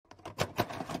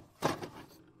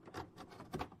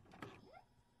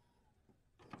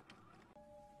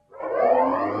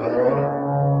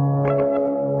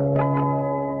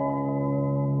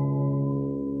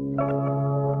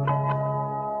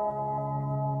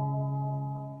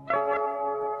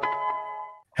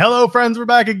Hello, friends. We're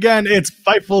back again. It's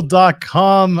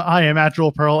Fightful.com. I am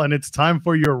Actual Pearl, and it's time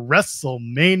for your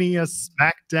WrestleMania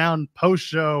Smackdown post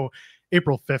show,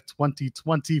 April 5th,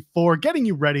 2024. Getting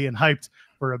you ready and hyped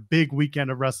for a big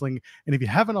weekend of wrestling. And if you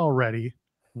haven't already,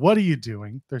 what are you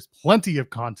doing? There's plenty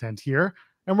of content here,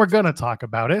 and we're going to talk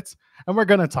about it. And we're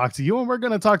going to talk to you, and we're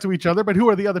going to talk to each other. But who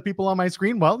are the other people on my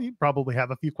screen? Well, you probably have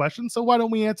a few questions, so why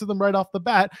don't we answer them right off the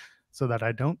bat so that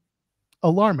I don't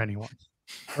alarm anyone?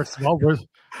 First of all,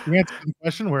 the answer to the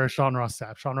question, where is Sean Ross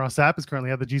Sapp? Sean Ross Sapp is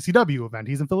currently at the GCW event.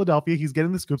 He's in Philadelphia. He's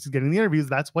getting the scoops. He's getting the interviews.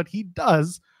 That's what he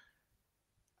does.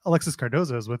 Alexis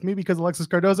Cardoza is with me because Alexis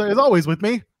Cardoza is always with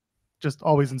me, just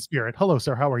always in spirit. Hello,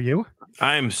 sir. How are you?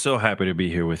 I'm so happy to be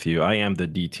here with you. I am the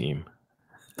D team.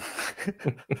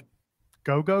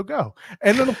 Go, go, go.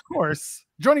 And then, of course,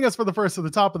 joining us for the first of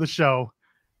the top of the show,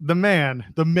 the man,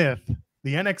 the myth,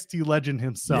 the NXT legend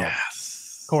himself. Yes.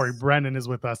 Corey Brennan is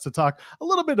with us to talk a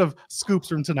little bit of scoops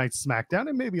from tonight's SmackDown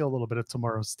and maybe a little bit of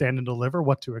tomorrow's Stand and Deliver,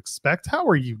 what to expect. How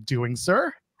are you doing,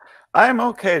 sir? I'm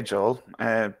okay, Joel.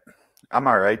 I'm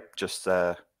all right. Just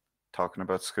talking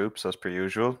about scoops as per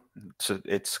usual.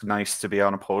 It's nice to be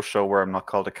on a post show where I'm not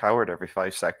called a coward every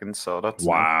 5 seconds. So that's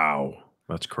wow. Nice.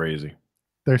 That's crazy.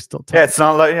 They're still talking. Yeah, it's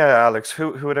not like Alex.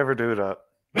 Who would ever do that?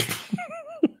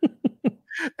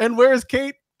 And where is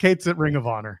Kate? Kate's at Ring of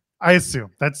Honor. I assume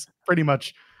that's pretty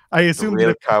much. I assume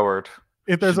real coward.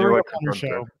 If there's a Ring of Honor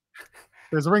show,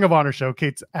 there's a Ring of Honor show.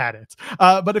 Kate's at it.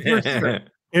 But if you're here,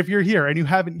 if you're here and you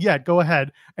haven't yet, go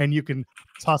ahead and you can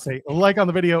toss a like on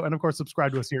the video and of course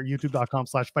subscribe to us here at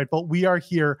youtube.com/Fightful. We are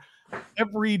here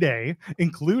every day,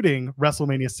 including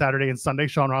WrestleMania Saturday and Sunday.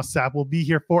 Sean Ross Sapp will be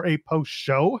here for a post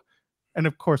show, and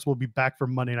of course we'll be back for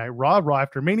Monday Night Raw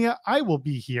after Mania. I will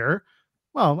be here.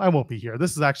 Well, I won't be here.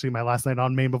 This is actually my last night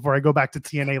on Main before I go back to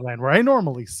TNA land where I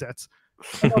normally sit.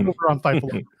 I'm over on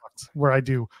Fightful, where I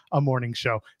do a morning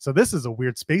show. So this is a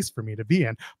weird space for me to be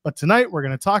in. But tonight we're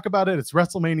going to talk about it. It's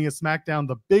WrestleMania Smackdown,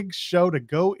 the big show to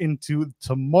go into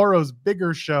tomorrow's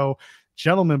bigger show.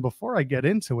 Gentlemen, before I get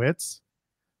into it,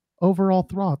 overall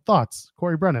thoughts.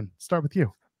 Corey Brennan, start with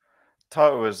you.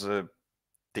 Thought it was a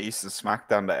decent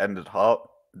Smackdown that ended hot.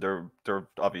 They're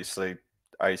obviously,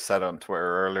 I said on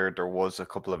Twitter earlier, there was a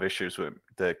couple of issues with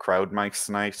the crowd mics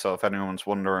tonight. So if anyone's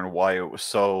wondering why it was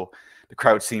so, the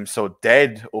crowd seemed so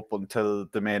dead up until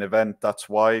the main event, that's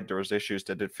why. There was issues.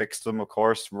 They did fix them, of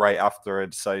course, right after I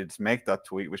decided to make that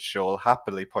tweet, which Joel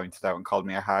happily pointed out and called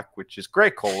me a hack, which is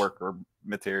great co-worker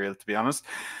material, to be honest.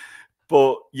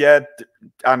 But yeah,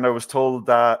 and I was told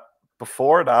that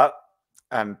before that,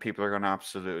 and people are going to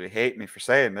absolutely hate me for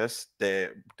saying this,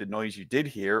 the noise you did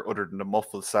hear, other than the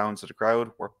muffled sounds of the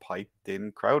crowd, were piped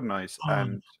in crowd noise.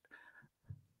 And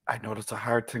I know that's a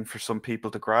hard thing for some people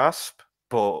to grasp,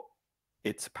 but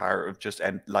it's a part of just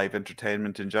live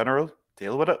entertainment in general.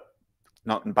 Deal with it.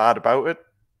 Nothing bad about it.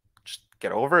 Just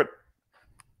get over it.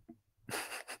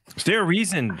 Is there a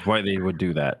reason why they would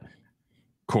do that,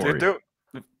 Corey?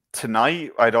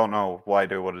 Tonight, I don't know why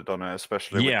they would have done it,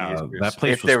 especially with the issues. That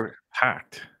place was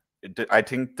packed. I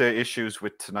think the issues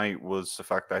with tonight was the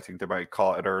fact that I think they might have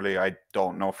caught it early. I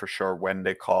don't know for sure when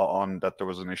they caught on that there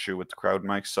was an issue with the crowd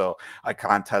mic, so I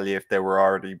can't tell you if they were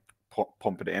already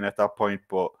pumping it in at that point,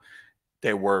 but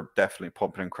they were definitely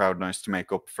pumping in crowd noise to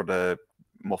make up for the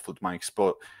muffled mics.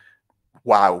 But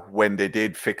wow, when they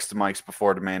did fix the mics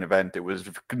before the main event, it was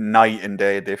night and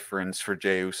day difference for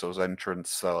Jey Uso's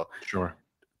entrance. So sure,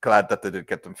 glad that they did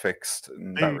get them fixed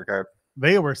in that regard.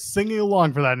 They were singing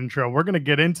along for that intro. We're going to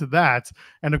get into that.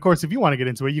 And of course, if you want to get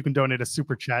into it, you can donate a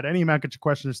super chat. Any amount, get your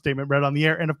question or statement read on the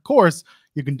air. And of course,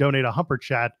 you can donate a humper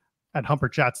chat at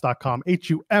humperchats.com,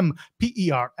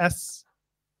 HUMPERS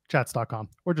chats.com,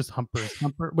 or just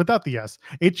humper without the S,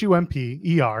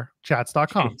 HUMPER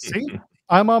chats.com. See,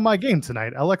 I'm on my game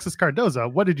tonight. Alexis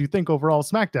Cardoza, what did you think overall of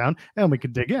SmackDown? And we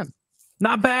can dig in.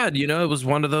 Not bad. You know, it was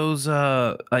one of those,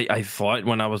 I thought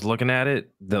when I was looking at it,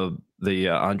 the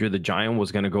Andre the Giant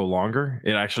was going to go longer.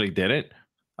 It actually didn't.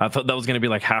 I thought that was going to be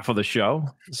like half of the show.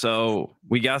 So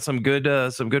we got some good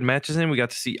matches in. We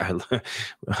got to see,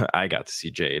 I got to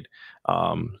see Jade.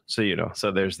 So, you know,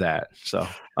 so there's that. So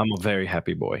I'm a very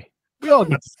happy boy. We all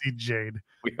got to see Jade.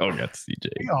 We all got to see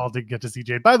Jade. We all did get to see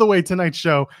Jade. By the way, tonight's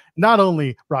show, not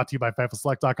only brought to you by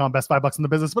FightfulSelect.com, best $5 in the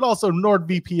business, but also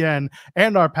NordVPN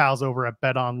and our pals over at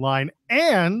Bet Online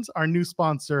and our new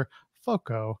sponsor,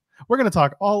 Foco. We're going to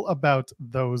talk all about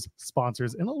those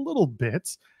sponsors in a little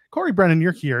bit. Corey Brennan,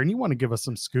 you're here and you want to give us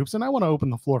some scoops, and I want to open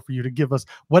the floor for you to give us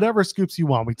whatever scoops you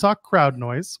want. We talk crowd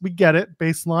noise. We get it.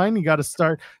 Baseline. You got to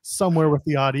start somewhere with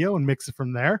the audio and mix it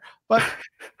from there. But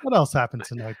what else happened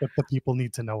tonight that the people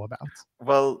need to know about?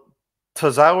 Well,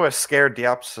 Tozawa scared the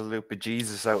absolute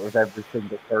bejesus out of every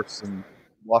single person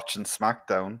watching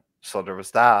SmackDown. So there was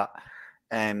that.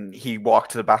 And he walked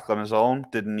to the back on his own,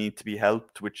 didn't need to be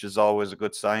helped, which is always a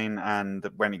good sign. And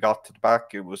when he got to the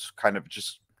back, it was kind of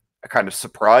just a kind of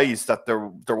surprise that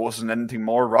there wasn't anything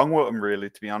more wrong with him, really,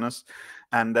 to be honest.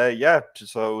 And yeah,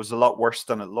 so it was a lot worse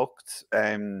than it looked.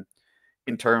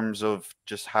 In terms of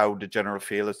just how the general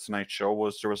feel of tonight's show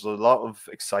was, there was a lot of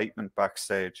excitement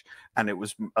backstage, and it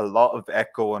was a lot of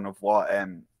echoing of what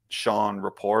Sean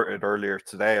reported earlier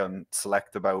today on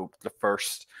Select about the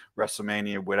first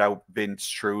WrestleMania without Vince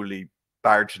truly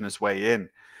barging his way in.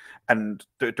 And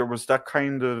there was that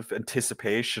kind of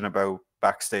anticipation about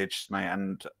backstage tonight,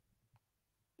 and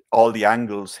all the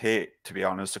angles hit, to be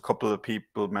honest. A couple of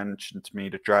people mentioned to me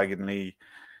that Dragon Lee,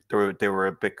 they were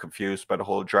a bit confused by the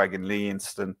whole Dragon Lee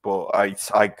incident, but I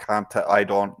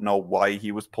don't know why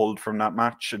he was pulled from that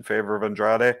match in favor of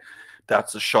Andrade.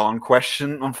 That's a Sean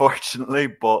question, unfortunately.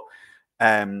 But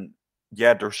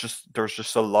yeah, there's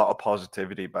just a lot of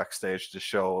positivity backstage to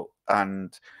show.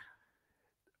 And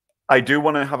I do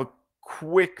want to have a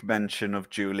quick mention of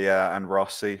Julia and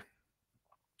Rossi.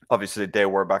 Obviously, they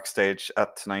were backstage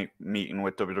at tonight meeting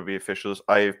with WWE officials.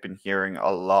 I've been hearing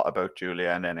a lot about Julia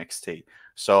and NXT.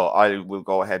 So I will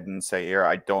go ahead and say here,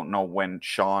 I don't know when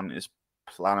Sean is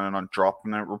planning on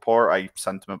dropping a report. I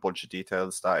sent him a bunch of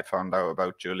details that I found out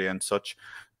about Julia and such.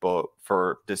 But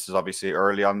this is obviously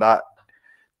early on that.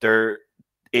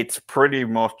 It's pretty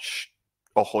much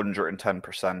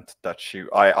 110% that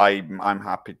I'm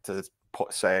happy to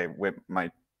say with my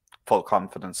full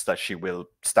confidence that she will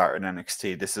start in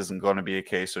NXT. This isn't going to be a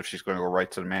case of she's going to go right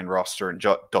to the main roster and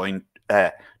join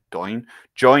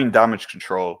Damage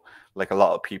Control like a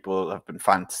lot of people have been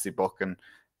fantasy booking.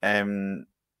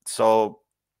 So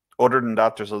other than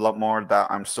that, there's a lot more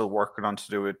that I'm still working on to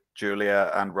do with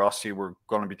Julia and Rossi. We're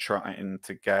going to be trying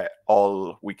to get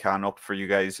all we can up for you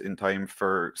guys in time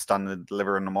for Stand and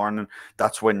Deliver in the morning.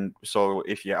 So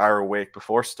if you are awake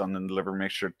before Stand and Deliver,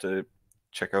 make sure to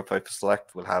check out FIFA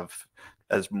Select. We'll have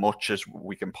as much as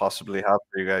we can possibly have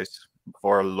for you guys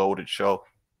for a loaded show.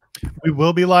 We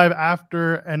will be live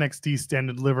after NXT Stand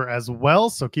and Deliver as well,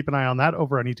 so keep an eye on that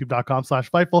over on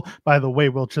youtube.com/Fightful. By the way,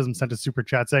 Will Chisholm sent a super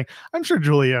chat saying, I'm sure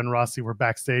Julia and Rossi were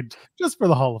backstage just for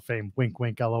the Hall of Fame. Wink,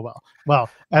 wink, LOL. Well,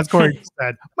 as Corey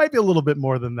said, might be a little bit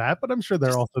more than that, but I'm sure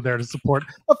they're also there to support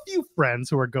a few friends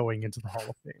who are going into the Hall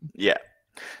of Fame. Yeah.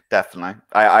 Definitely.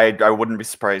 I wouldn't be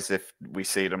surprised if we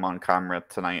see them on camera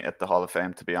tonight at the Hall of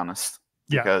Fame, to be honest.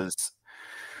 Because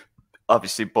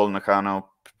obviously Bull Nakano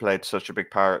played such a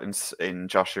big part in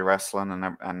Joshua Wrestling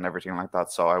and everything like that.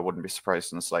 So I wouldn't be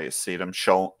surprised in the slightest to see them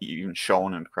even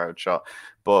shown in the crowd shot.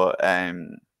 But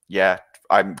yeah,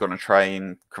 I'm going to try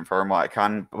and confirm what I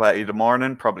can by the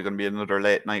morning. Probably going to be another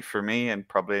late night for me, and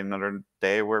probably another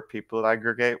day where people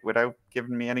aggregate without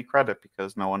giving me any credit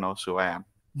because no one knows who I am.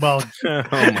 Well, oh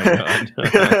my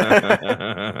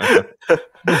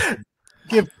God.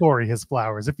 Give Corey his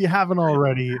flowers if you haven't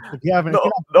already. If you haven't,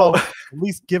 no. At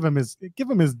least give him his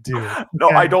due. Okay? No,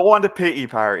 I don't want a pity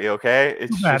party. Okay,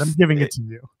 it's bad. I'm giving it to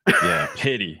you. Yeah,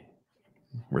 pity.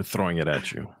 We're throwing it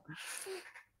at you.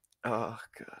 Oh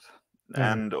God.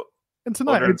 And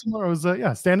tomorrow's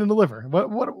Stand and Deliver.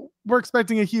 What we're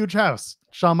expecting a huge house.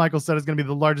 Shawn Michaels said it's going to be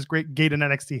the largest great gate in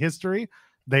NXT history.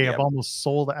 They have almost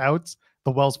sold out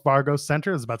the Wells Fargo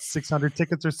Center. There's about 600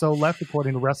 tickets or so left,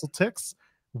 according to WrestleTix.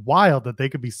 Wild that they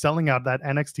could be selling out that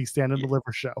NXT Stand and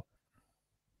Deliver show.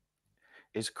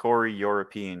 Is Corey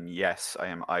European? Yes, I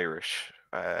am Irish.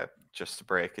 Just to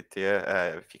break it to you,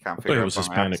 if you can't figure out, it was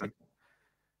Hispanic.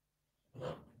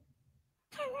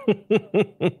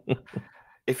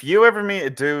 If you ever meet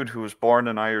a dude who was born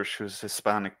in Irish who's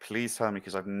Hispanic, please tell me,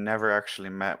 because I've never actually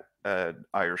met an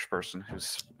Irish person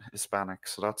who's Hispanic.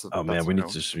 So that's man, we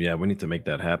need to make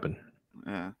that happen.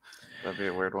 Yeah, that'd be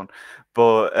a weird one.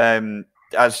 But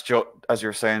as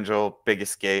you're saying, Joel,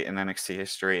 biggest gate in NXT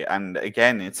history. And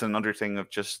again, it's another thing of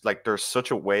just like there's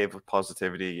such a wave of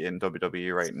positivity in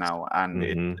WWE right now, and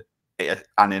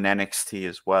and in NXT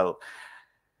as well.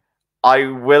 I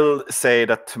will say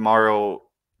that tomorrow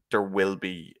there will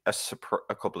be a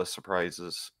couple of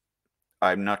surprises.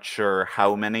 I'm not sure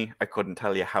how many. I couldn't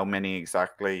tell you how many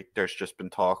exactly. There's just been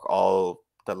talk all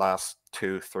the last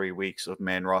 2-3 weeks of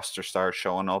main roster stars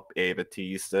showing up. Ava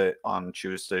teased it on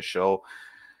Tuesday's show.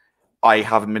 I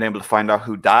haven't been able to find out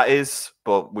who that is,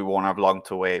 but we won't have long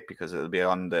to wait because it'll be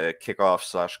on the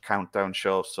kickoff/countdown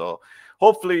show. So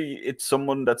hopefully it's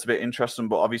someone that's a bit interesting,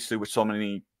 but obviously with so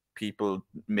many people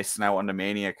missing out on the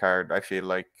Mania card, I feel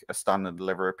like a Stand and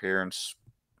Deliver appearance,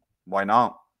 why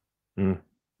not?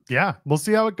 Yeah, we'll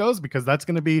see how it goes, because it's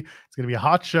going to be a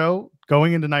hot show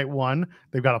going into night one,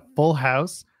 they've got a full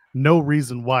house. No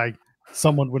reason why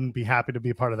someone wouldn't be happy to be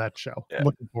a part of that show. Yeah.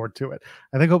 Looking forward to it.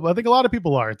 I think a lot of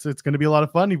people are. It's going to be a lot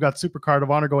of fun. You've got Super Card of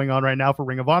Honor going on right now for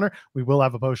Ring of Honor. We will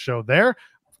have a post show there.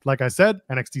 Like I said,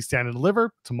 NXT Stand and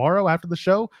Deliver tomorrow after the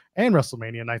show, and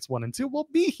WrestleMania nights 1 and 2 will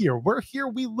be here. We're here.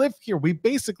 We live here. We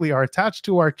basically are attached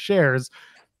to our chairs,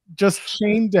 just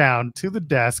chained down to the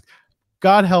desk.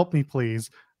 God help me, please.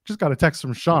 Just got a text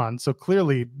from Sean, so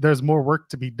clearly there's more work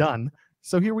to be done.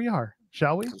 So here we are,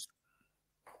 shall we?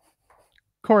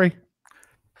 Corey,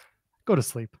 go to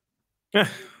sleep. I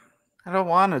don't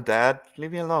want to, Dad.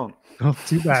 Leave me alone. Oh,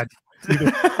 too bad.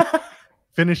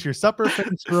 Finish your supper,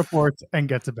 finish your reports, and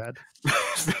get to bed.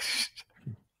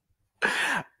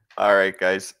 All right,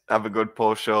 guys. Have a good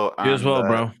post show. You as well,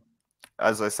 bro.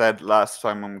 As I said last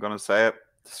time, I'm going to say it.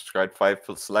 Subscribe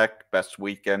Fightful Select. Best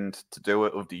weekend to do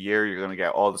it of the year. You're going to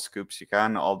get all the scoops you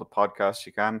can, all the podcasts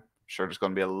you can. I'm sure there's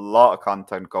going to be a lot of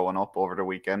content going up over the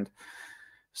weekend.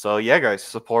 So, yeah, guys,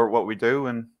 support what we do,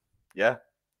 and, yeah,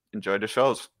 enjoy the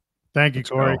shows. Thank you,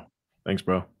 Corey. Thanks,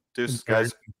 bro. Deuces,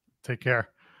 guys. Take care.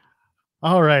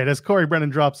 All right, as Corey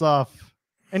Brennan drops off,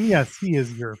 and yes, he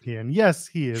is European. Yes,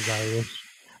 he is Irish.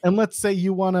 And let's say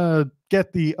you want to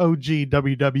get the OG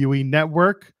WWE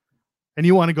network, and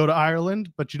you want to go to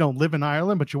Ireland, but you don't live in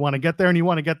Ireland, but you want to get there, and you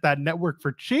want to get that network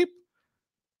for cheap.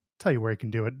 Tell you where you can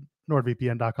do it.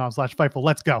 NordVPN.com/Fightful.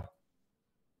 Let's go.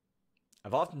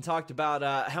 I've often talked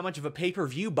about how much of a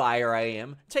pay-per-view buyer I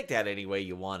am. Take that any way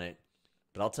you want it.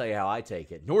 But I'll tell you how I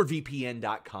take it.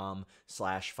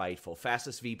 NordVPN.com/Fightful.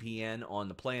 Fastest VPN on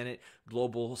the planet.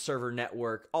 Global server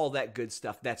network. All that good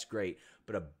stuff. That's great.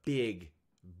 But a big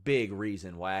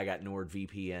reason why I got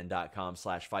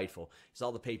NordVPN.com/Fightful is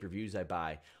all the pay-per-views I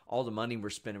buy. All the money we're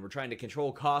spending. We're trying to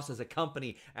control costs as a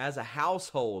company, as a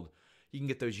household. You can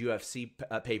get those UFC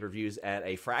pay-per-views at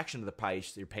a fraction of the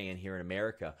price you're paying here in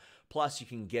America. Plus, you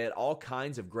can get all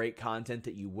kinds of great content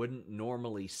that you wouldn't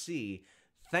normally see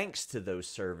thanks to those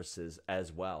services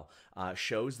as well.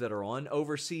 Shows that are on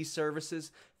overseas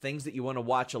services, things that you want to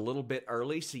watch a little bit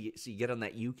early so you get on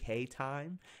that UK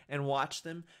time and watch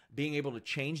them. Being able to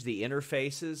change the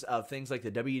interfaces of things like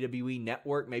the WWE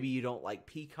Network. Maybe you don't like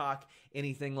Peacock,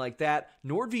 anything like that.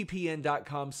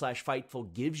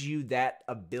 NordVPN.com/Fightful gives you that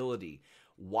ability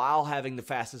while having the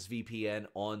fastest VPN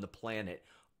on the planet.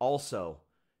 Also,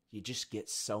 you just get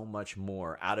so much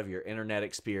more out of your internet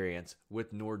experience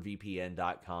with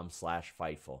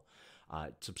NordVPN.com/Fightful.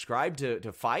 Subscribe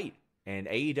to Fight and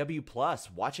AEW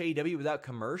Plus. Watch AEW without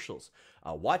commercials.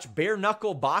 Watch bare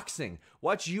knuckle boxing.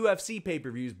 Watch UFC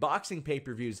pay-per-views, boxing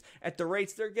pay-per-views at the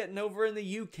rates they're getting over in the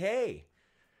UK.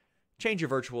 Change your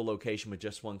virtual location with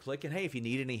just one click. And hey, if you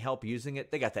need any help using it,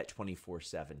 they got that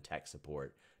 24/7 tech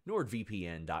support.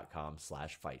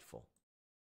 NordVPN.com/Fightful.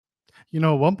 You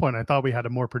know, at one point I thought we had a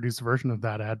more produced version of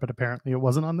that ad, but apparently it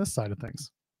wasn't on this side of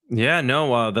things. Yeah,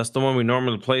 no, that's the one we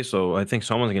normally play, so I think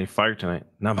someone's getting fired tonight.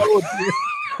 No,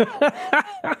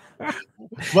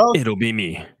 well, it'll be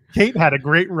me. Kate had a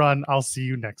great run. I'll see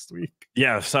you next week.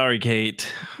 Yeah, sorry, Kate.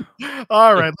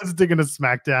 All right, let's dig into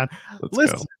SmackDown.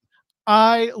 Let's go.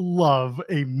 I love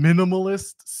a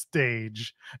minimalist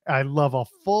stage. I love a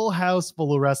full house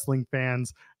full of wrestling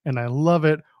fans, and I love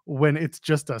it when it's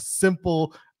just a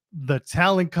simple, the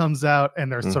talent comes out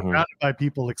and they're surrounded by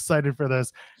people excited for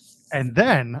this. And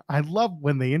then I love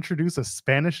when they introduce a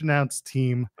Spanish announced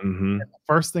team. And the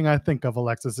first thing I think of,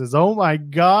 Alexis, is, oh my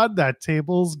God, that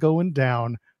table's going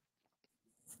down.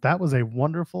 That was a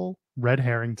wonderful red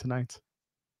herring tonight.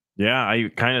 Yeah, I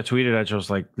kind of tweeted at just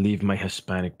like, leave my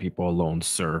Hispanic people alone,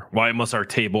 sir. Why must our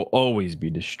table always be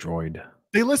destroyed?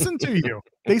 They listened to you.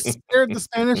 They spared the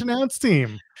Spanish announced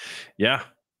team. Yeah.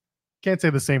 Can't say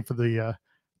the same for the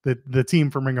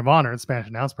team from Ring of Honor and Spanish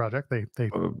Announce Project. They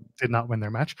did not win their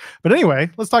match. But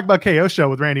anyway, let's talk about KO show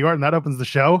with Randy Orton. That opens the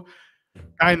show.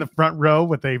 Guy in the front row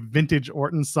with a vintage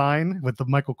Orton sign with the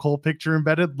Michael Cole picture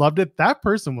embedded. Loved it. That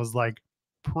person was like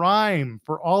prime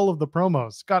for all of the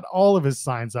promos. Got all of his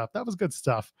signs up. That was good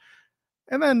stuff.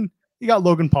 And then you got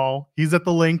Logan Paul. He's at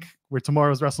the link where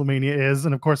tomorrow's WrestleMania is.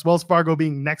 And of course, Wells Fargo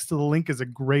being next to the link is a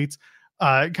great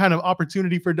kind of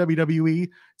opportunity for WWE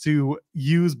to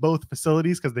use both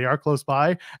facilities because they are close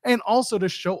by, and also to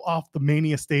show off the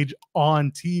Mania stage on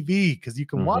TV because you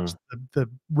can watch the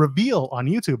reveal on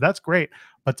YouTube. That's great.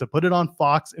 But to put it on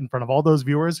Fox in front of all those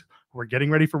viewers who are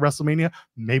getting ready for WrestleMania,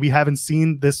 maybe haven't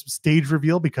seen this stage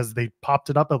reveal because they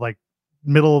popped it up at like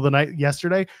middle of the night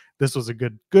yesterday, this was a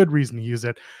good reason to use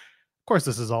it. Of course,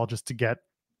 this is all just to get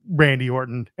Randy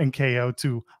Orton and KO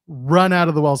to run out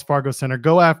of the Wells Fargo Center,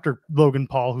 go after Logan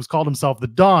Paul, who's called himself the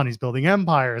Don. He's building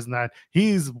empires and that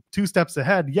he's 2 steps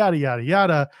ahead, yada, yada,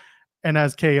 yada. And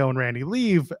as KO and Randy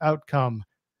leave, out come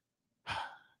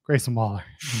Grayson Waller,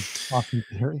 Austin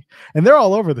Theory, and they're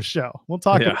all over the show. We'll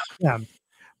talk about them.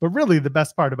 But really, the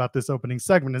best part about this opening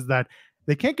segment is that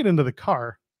they can't get into the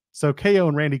car, so KO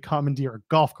and Randy commandeer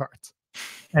golf carts.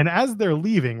 And as they're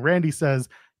leaving, Randy says,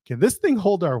 "Can this thing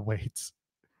hold our weights?"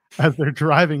 As they're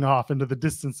driving off into the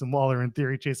distance, and Waller and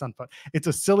Theory chase on foot. It's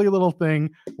a silly little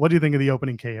thing. What do you think of the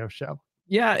opening KO show?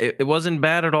 Yeah, it wasn't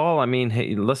bad at all. I mean,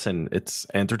 hey, listen, it's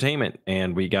entertainment,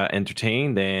 and we got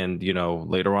entertained, and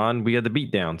later on we had the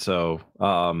beatdown. So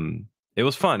it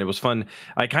was fun. It was fun.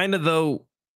 I kind of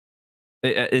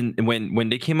when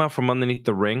they came out from underneath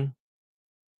the ring,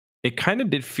 it kind of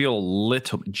did feel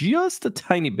just a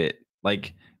tiny bit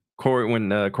like Corey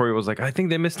when Corey was like, I think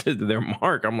they missed their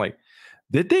mark. I'm like,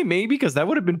 did they maybe? Because that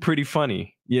would have been pretty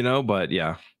funny, But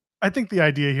yeah, I think the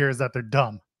idea here is that they're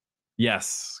dumb.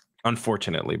 Yes.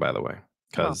 Unfortunately, by the way,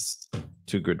 because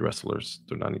two good wrestlers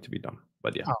do not need to be dumb.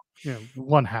 But yeah,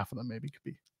 one half of them maybe could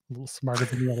be a little smarter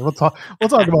than the other. We'll talk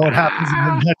about what happens in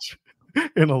the match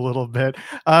in a little bit.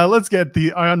 Let's get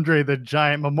the Andre the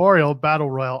Giant Memorial Battle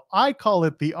Royal. I call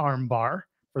it the Arm Bar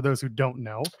for those who don't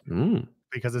know,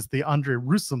 because it's the Andre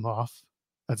Rusumov.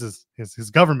 That's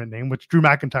his government name, which Drew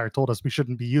McIntyre told us we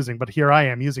shouldn't be using, but here I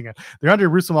am using it. The Andre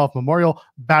Rusumov Memorial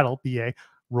Battle BA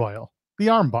Royal, the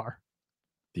Arm Bar.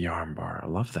 The Arm Bar. I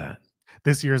love that.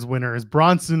 This year's winner is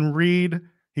Bronson Reed.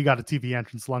 He got a TV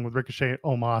entrance along with Ricochet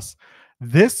Omos.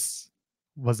 This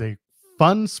was a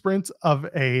fun sprint of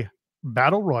a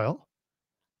battle royal.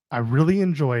 I really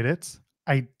enjoyed it.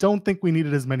 I don't think we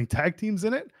needed as many tag teams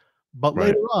in it, but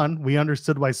later on, we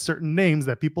understood why certain names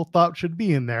that people thought should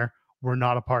be in there were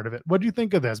not a part of it. What do you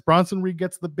think of this? Bronson Reed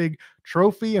gets the big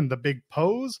trophy and the big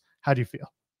pose. How do you feel?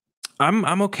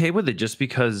 I'm okay with it just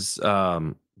because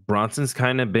Bronson's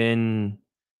kind of been,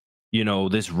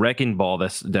 this wrecking ball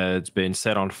that's been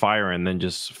set on fire and then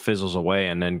just fizzles away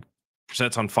and then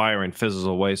sets on fire and fizzles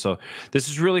away. So this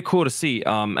is really cool to see.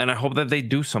 And I hope that they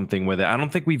do something with it. I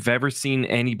don't think we've ever seen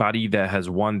anybody that has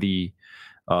won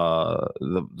that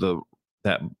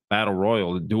battle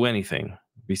royal do anything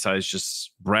besides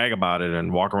just brag about it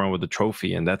and walk around with the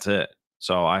trophy, and that's it.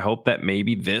 So I hope that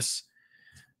maybe this,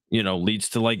 leads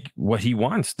to like what he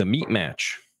wants, the meat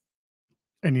match.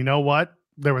 And you know what?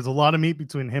 There was a lot of meat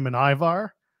between him and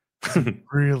Ivar. Some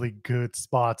really good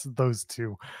spots, those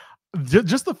two.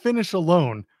 Just the finish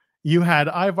alone, you had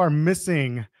Ivar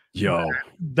missing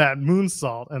that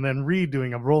moonsault, and then Reed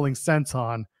doing a rolling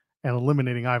senton and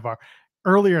eliminating Ivar.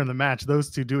 Earlier in the match, those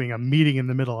two doing a meeting in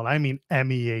the middle, and I mean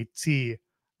MEAT,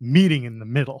 meeting in the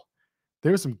middle.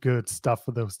 There's some good stuff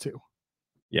for those two.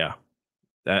 Yeah.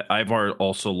 That Ivar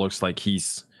also looks like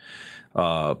he's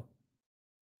a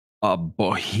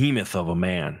behemoth of a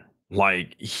man.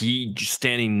 Like he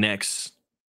standing next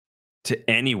to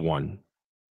anyone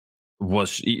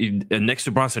was next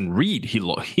to Bronson Reed. He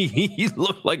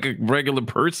looked like a regular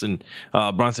person.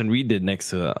 Bronson Reed did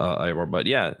next to Ivar, but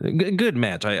yeah, good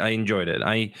match. I enjoyed it.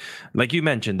 Like you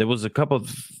mentioned, there was a couple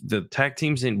of the tag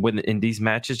teams in these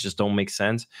matches just don't make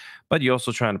sense. But you're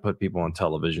also trying to put people on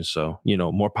television, so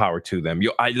more power to them.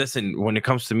 I listen when it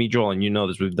comes to me, Joel, and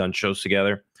this. We've done shows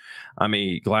together. I'm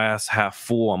a glass half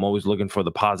full. I'm always looking for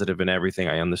the positive in everything.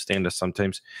 I understand that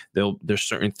sometimes there's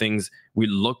certain things we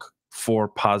look for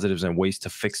positives and ways to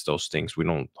fix those things. We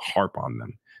don't harp on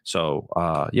them. So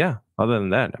yeah, other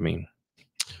than that, I mean,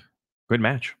 good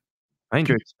match. I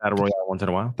enjoy this battle royale once in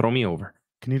a while. Throw me over.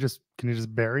 Can you just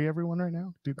bury everyone right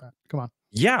now? Do that. Come on.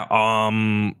 Yeah.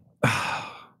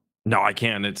 No, I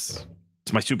can't. It's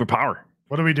my superpower.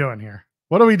 What are we doing here?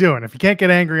 What are we doing? If you can't get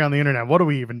angry on the internet, what are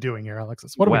we even doing here,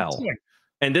 Alexis? What are we doing?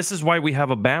 And this is why we have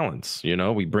a balance.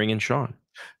 We bring in Sean.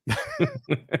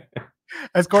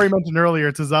 As Corey mentioned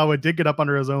earlier, Tozawa did get up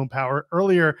under his own power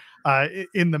earlier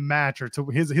in the match, or to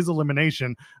his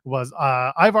elimination was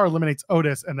Ivar eliminates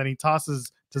Otis, and then he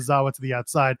tosses Tozawa to the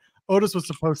outside. Otis was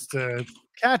supposed to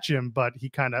catch him, but he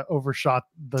kind of overshot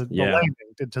the landing.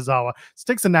 Did Tozawa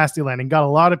sticks a nasty landing, got a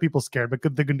lot of people scared. But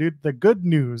the good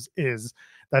news is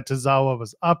that Tozawa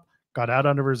was up, got out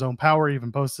under his own power,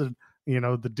 even posted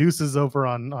the deuces over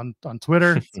on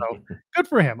Twitter. So good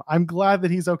for him. I'm glad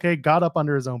that he's okay. Got up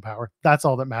under his own power. That's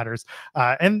all that matters.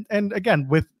 And again,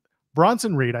 with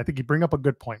Bronson Reed, I think you bring up a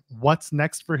good point. What's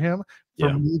next for him?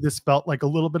 For me, this felt like a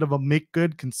little bit of a make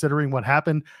good considering what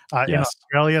happened in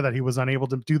Australia, that he was unable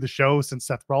to do the show since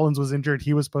Seth Rollins was injured.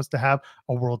 He was supposed to have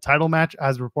a world title match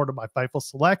as reported by Fightful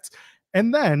Select.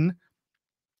 And then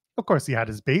Of course, he had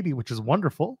his baby, which is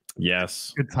wonderful.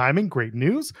 Yes. Good timing, great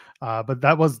news. But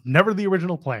that was never the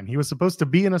original plan. He was supposed to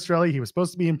be in Australia. He was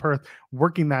supposed to be in Perth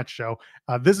working that show.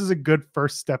 This is a good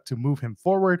first step to move him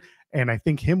forward. And I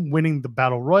think him winning the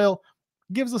Battle Royal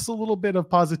gives us a little bit of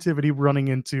positivity running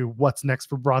into what's next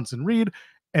for Bronson Reed.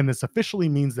 And this officially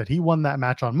means that he won that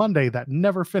match on Monday that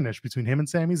never finished between him and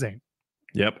Sami Zayn.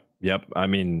 Yep. I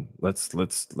mean, let's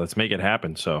make it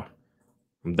happen. So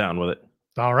I'm down with it.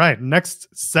 All right. Next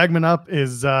segment up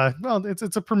is well, it's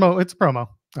a promo.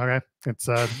 Okay. It's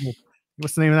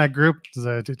what's the name of that group?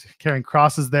 Carrying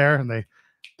Crosses there, and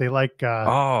they like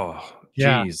oh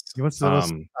yeah. geez. What's the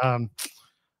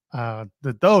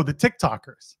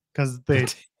TikTokers, because they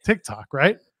TikTok,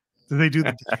 right? Do they do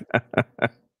the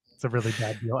it's a really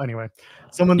bad deal. Anyway,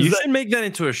 you should make that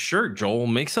into a shirt, Joel.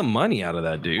 Make some money out of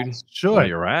that, dude. Sure. While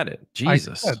you're at it.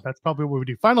 Jesus. That's probably what we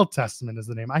do. Final Testament is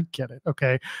the name. I get it.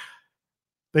 Okay.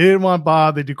 They didn't want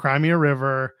Bob. They do Cry Me a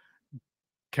River.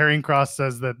 Karrion Kross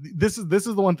says that this is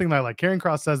the one thing that I like. Karrion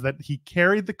Kross says that he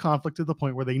carried the conflict to the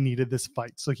point where they needed this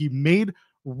fight. So he made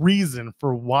reason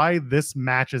for why this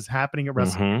match is happening at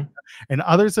WrestleMania. And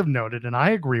others have noted, and I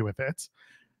agree with it.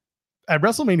 At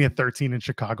WrestleMania 13 in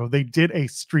Chicago, they did a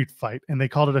street fight, and they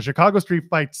called it a Chicago street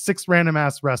fight. 6 random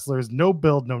ass wrestlers, no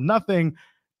build, no nothing.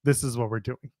 This is what we're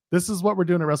doing. This is what we're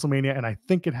doing at WrestleMania, and I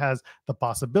think it has the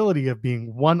possibility of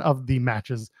being one of the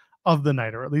matches of the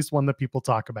night, or at least one that people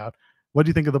talk about. What do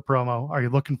you think of the promo? Are you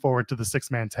looking forward to the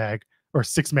 6-man tag or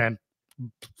 6-man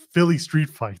Philly street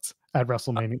fights at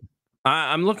WrestleMania?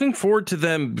 I'm looking forward to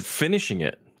them finishing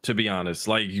it, to be honest.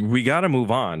 Like, we got to move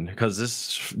on, because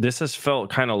this has felt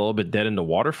kind of a little bit dead in the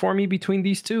water for me between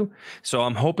these two. So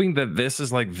I'm hoping that this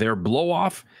is like their blow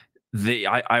off.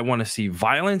 I want to see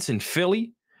violence in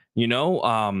Philly. You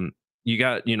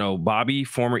got, Bobby,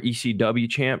 former ECW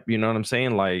champ. You know what I'm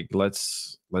saying? Like,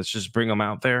 let's just bring them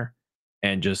out there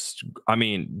and just, I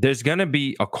mean, there's going to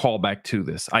be a callback to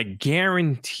this. I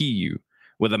guarantee you,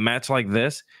 with a match like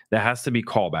this, there has to be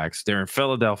callbacks. They're in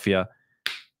Philadelphia,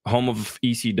 home of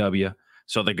ECW.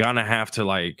 So they're going to have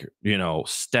to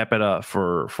step it up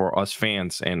for us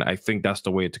fans. And I think that's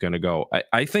the way it's going to go.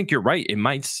 I think you're right. It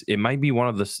might be one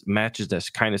of the matches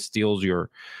that kind of steals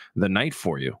the night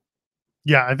for you.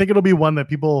 Yeah, I think it'll be one that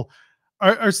people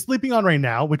are sleeping on right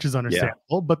now, which is understandable.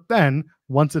 Yeah. But then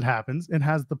once it happens, it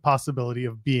has the possibility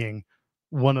of being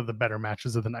one of the better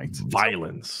matches of the night.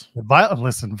 Violence.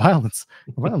 Listen, violence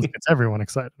gets everyone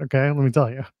excited. Okay, let me tell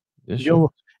you. You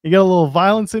get a little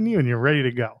violence in you, and you're ready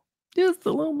to go. Just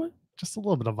a little bit. Just a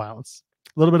little bit of violence.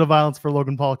 A little bit of violence for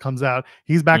Logan Paul comes out.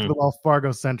 He's back at the Wells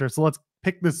Fargo Center. So let's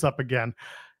pick this up again.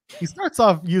 He starts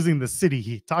off using the city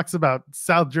heat. Talks about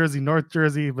South Jersey, North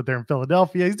Jersey, but they're in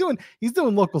Philadelphia. He's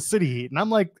doing local city heat, and I'm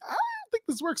like, I don't think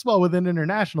this works well with an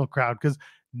international crowd, because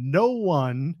no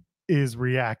one is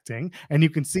reacting, and you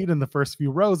can see it in the first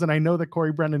few rows. And I know that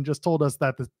Corey Brennan just told us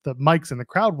that the mics in the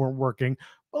crowd weren't working,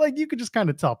 but like, you could just kind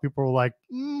of tell people were like,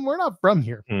 we're not from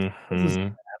here. This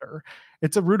doesn't matter.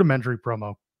 It's a rudimentary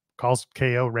promo. Calls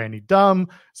KO Randy dumb.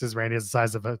 Says Randy is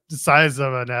the size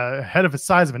of a head of the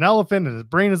size of an elephant, and his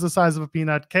brain is the size of a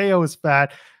peanut. KO is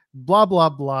fat. Blah blah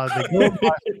blah. They go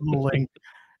by the link,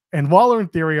 and Waller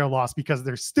and Theory are lost because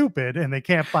they're stupid and they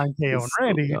can't find KO and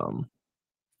Randy. So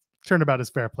Turnabout is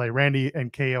fair play. Randy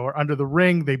and KO are under the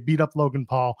ring. They beat up Logan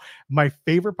Paul. My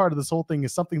favorite part of this whole thing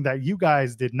is something that you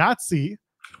guys did not see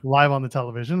live on the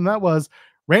television, and that was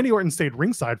Randy Orton stayed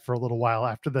ringside for a little while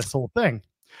after this whole thing.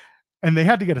 And they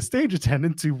had to get a stage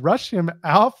attendant to rush him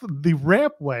off the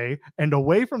rampway and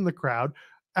away from the crowd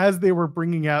as they were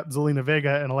bringing out Zelina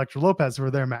Vega and Elektra Lopez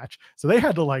for their match. So they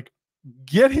had to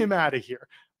get him out of here.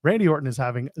 Randy Orton is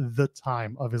having the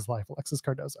time of his life. Alexis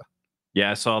Cardoza. Yeah,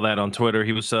 I saw that on Twitter.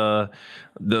 He was the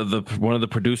one of the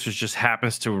producers just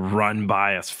happens to run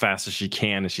by as fast as she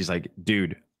can, and she's like,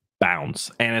 dude, bounce.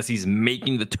 And as he's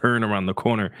making the turn around the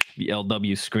corner, the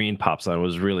LW screen pops on. It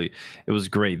was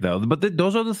great though. But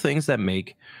those are the things that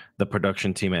make the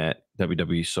production team at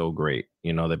WWE so great.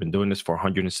 They've been doing this for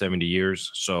 170 years,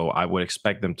 so I would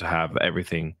expect them to have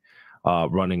everything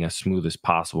running as smooth as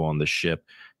possible on the ship.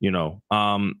 The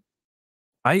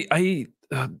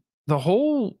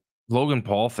whole Logan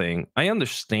Paul thing, I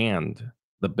understand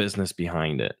the business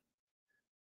behind it,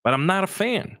 but I'm not a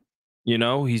fan. He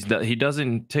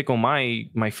doesn't tickle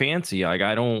my fancy.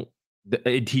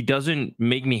 He doesn't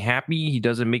make me happy. He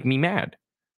doesn't make me mad.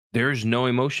 There's no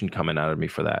emotion coming out of me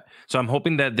for that. So I'm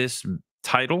hoping that this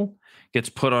title gets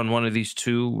put on one of these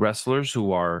two wrestlers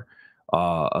who are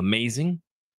amazing,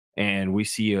 and we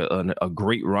see a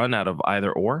great run out of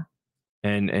either or,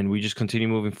 and we just continue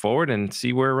moving forward and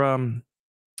see where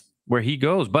he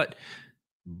goes. But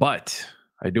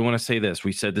I do want to say this.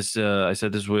 We said this. I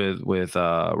said this with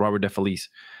Robert DeFelice.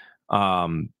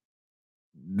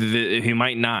 He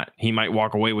might not. He might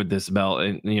walk away with this belt,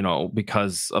 and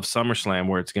because of SummerSlam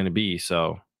where it's going to be.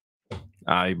 So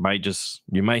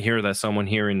you might hear that someone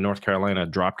here in North Carolina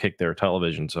drop kick their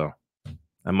television. So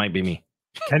that might be me.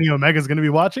 Kenny Omega's going to be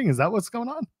watching. Is that what's going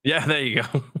on? Yeah, there you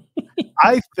go.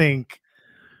 I think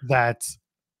that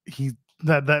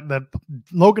that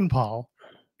Logan Paul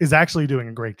is actually doing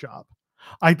a great job.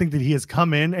 I think that he has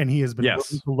come in and he has been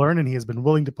willing to learn, and he has been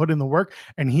willing to put in the work,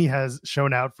 and he has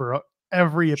shown out for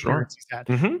every appearance he's had.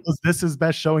 Was this his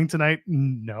best showing tonight?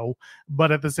 No,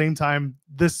 but at the same time,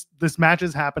 this match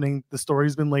is happening. The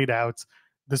story's been laid out.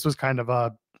 This was kind of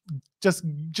a just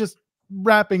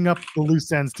wrapping up the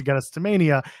loose ends to get us to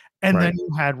Mania, and then you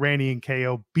had Randy and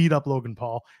KO beat up Logan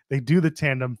Paul. They do the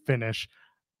tandem finish.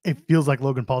 It feels like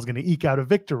Logan Paul's going to eke out a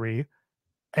victory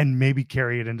and maybe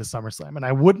carry it into SummerSlam, and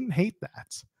I wouldn't hate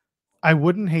that. I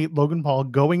wouldn't hate Logan Paul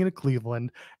going into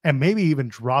Cleveland and maybe even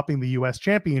dropping the U.S.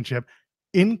 Championship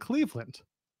in Cleveland.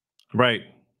 Right.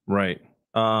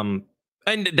 And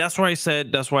that's why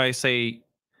I say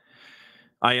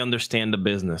I understand the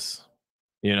business,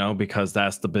 because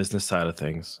that's the business side of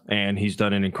things. And he's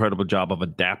done an incredible job of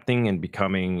adapting and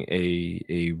becoming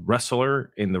a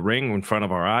wrestler in the ring in front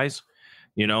of our eyes.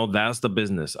 That's the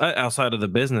business. Outside of the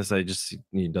business,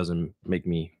 it doesn't make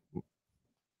me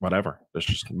whatever.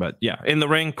 But yeah, in the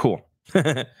ring, cool.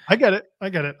 I get it.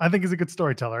 I think he's a good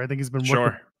storyteller. I think he's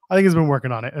been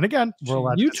working on it. And again, we're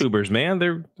allowed YouTubers,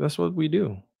 man. That's what we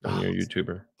do. When you're a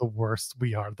YouTuber. The worst.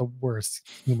 We are the worst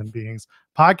human beings.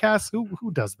 Podcasts?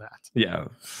 Who does that? Yeah.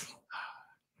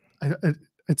 I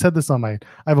said this on I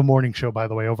have a morning show, by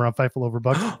the way, over on Fightful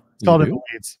Overbooked. It's called In the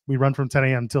Weeds. We run from 10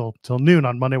 a.m. till noon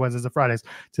on Monday, Wednesdays, and Fridays.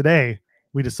 Today,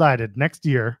 we decided next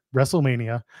year,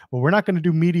 WrestleMania, well, we're not going to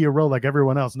do media row like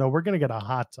everyone else. No, we're going to get a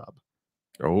hot tub.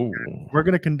 Oh. We're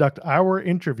going to conduct our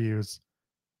interviews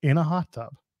in a hot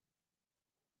tub.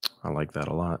 I like that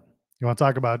a lot. You want to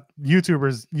talk about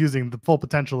YouTubers using the full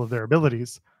potential of their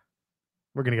abilities?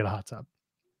 We're going to get a hot tub.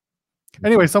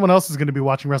 Anyway, someone else is going to be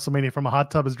watching WrestleMania from a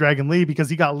hot tub is Dragon Lee, because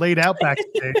he got laid out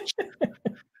backstage.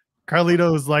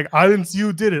 Carlito is like, I didn't see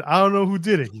who did it. I don't know who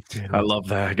did it. He did it. I love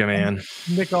that, man.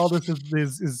 Nick Aldis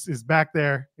is back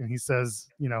there, and he says,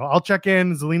 I'll check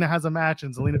in. Zelina has a match,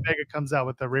 and Zelina Vega comes out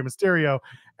with the Rey Mysterio,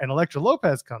 and Elektra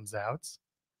Lopez comes out,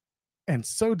 and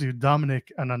so do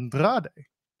Dominic and Andrade.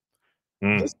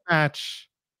 This match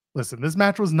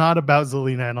was not about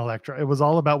Zelina and Elektra. It was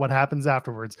all about what happens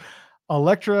afterwards.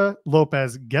 Elektra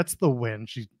Lopez gets the win.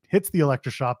 She hits the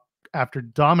Elektra Shock after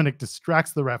Dominic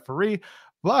distracts the referee.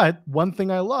 But one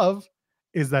thing I love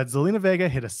is that Zelina Vega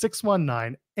hit a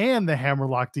 619 and the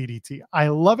Hammerlock DDT. I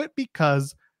love it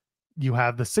because you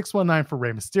have the 619 for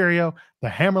Rey Mysterio. The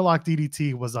Hammerlock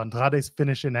DDT was Andrade's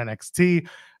finish in NXT.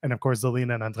 And of course,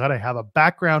 Zelina and Andrade have a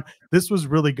background. This was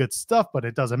really good stuff, but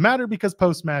it doesn't matter because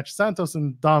post-match, Santos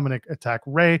and Dominic attack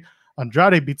Rey.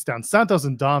 Andrade beats down Santos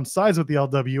and Dom, sides with the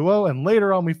LWO. And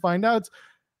later on, we find out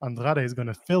Andrade is going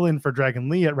to fill in for Dragon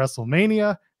Lee at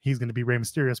WrestleMania. He's going to be Rey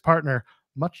Mysterio's partner,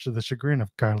 much to the chagrin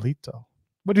of Carlito.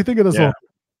 What do you think of this whole?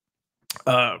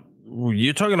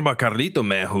 You're talking about Carlito,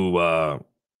 man, who,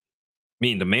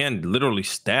 the man literally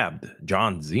stabbed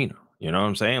John Cena. You know what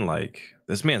I'm saying? Like,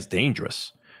 this man's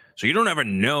dangerous. So you don't ever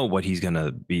know what he's going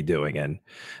to be doing. And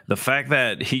the fact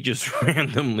that he just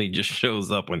randomly just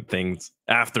shows up when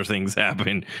after things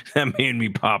happen, that made me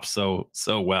pop so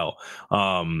well.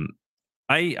 I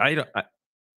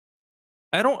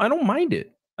don't mind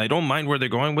it. I don't mind where they're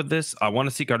going with this. I want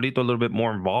to see Carlito a little bit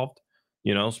more involved,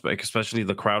 especially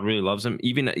the crowd really loves him.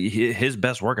 Even his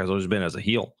best work has always been as a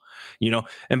heel,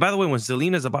 And by the way, when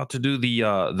Zelina's about to do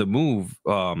the move,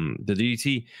 the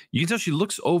DDT, you can tell she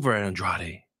looks over at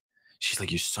Andrade. She's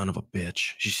like, "You son of a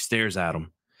bitch." She stares at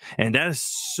him. And that is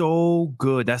so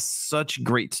good. That's such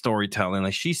great storytelling.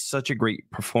 Like, she's such a great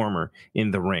performer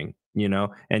in the ring,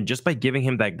 And just by giving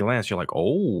him that glance, you're like,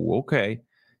 "Oh, okay."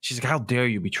 She's like, "How dare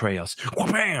you betray us?"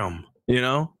 Bam,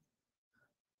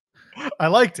 I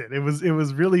liked it. It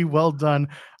was really well done.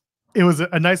 It was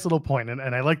a nice little point, and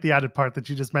I like the added part that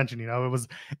you just mentioned. It was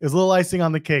a little icing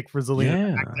on the cake for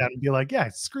Zelina to back down and be like, "Yeah,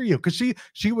 screw you," because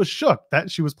she was shook.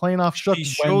 That she was playing off shook. She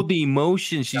showed the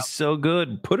emotion. She's so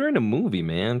good. Put her in a movie,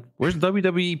 man. Where's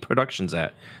WWE Productions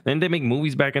at? Then they make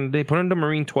movies back in the day. Put her into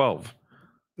Marine 12.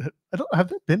 Have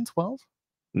there been 12?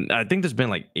 I think there's been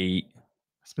like 8.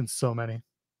 There's been so many.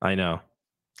 I know.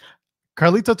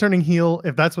 Carlito turning heel,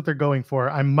 if that's what they're going for,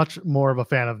 I'm much more of a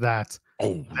fan of that.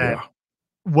 Oh, yeah.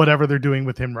 Whatever they're doing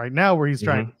with him right now, where he's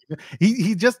trying,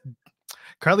 he just,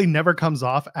 Carly never comes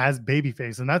off as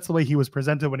babyface, and that's the way he was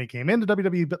presented when he came into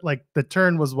WWE. But like the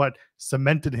turn was what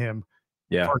cemented him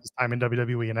for his time in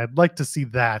WWE, and I'd like to see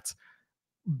that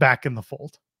back in the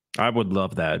fold. I would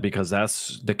love that because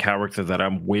that's the character that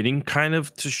I'm waiting kind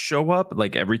of to show up.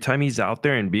 Like every time he's out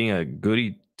there and being a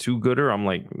goody two gooder, I'm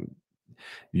like,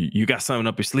 you got something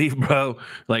up your sleeve, bro.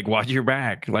 Like, watch your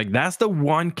back. Like, that's the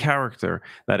one character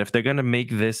that if they're gonna make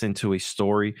this into a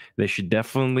story, they should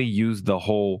definitely use the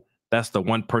whole. That's the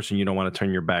one person you don't want to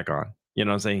turn your back on. You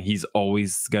know what I'm saying? He's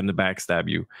always gonna backstab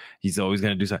you. He's always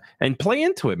gonna do something and play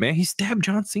into it, man. He stabbed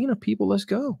John Cena. People, let's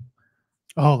go.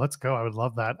 Oh, let's go. I would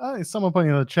love that. Someone putting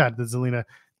in the chat that Zelina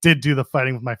did do the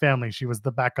fighting with my family. She was the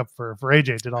backup for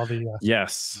AJ, did all the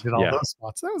did all those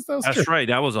spots. That was That's right.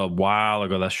 That was a while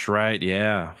ago. That's right.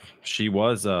 Yeah. She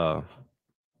was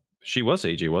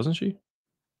AJ, wasn't she?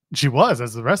 She was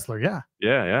as a wrestler, yeah.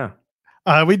 Yeah.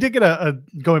 We did get a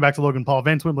going back to Logan Paul.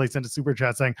 Van Twimbley sent a super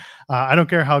chat saying, I don't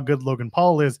care how good Logan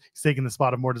Paul is, he's taking the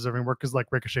spot of more deserving workers like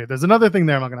Ricochet. There's another thing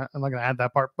there. I'm not gonna add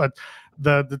that part, but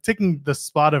the taking the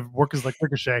spot of workers like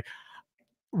Ricochet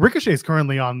is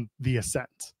currently on the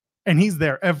ascent, and he's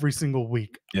there every single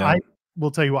week. Yeah. I will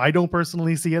tell you, I don't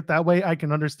personally see it that way. I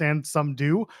can understand some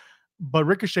do, but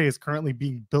Ricochet is currently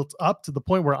being built up to the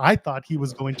point where I thought he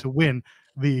was going to win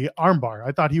the armbar.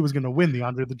 I thought he was going to win the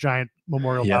Andre the Giant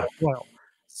Memorial Battle Royal.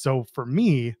 So for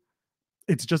me,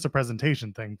 it's just a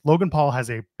presentation thing. Logan Paul has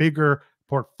a bigger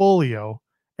portfolio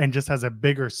and just has a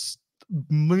bigger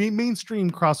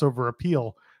mainstream crossover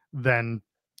appeal than,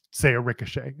 say, a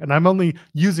Ricochet. And I'm only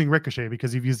using Ricochet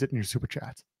because you've used it in your super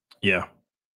chat. Yeah.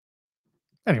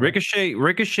 Anyway.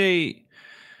 Ricochet,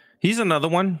 he's another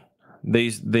one. They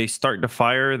start the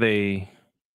fire, they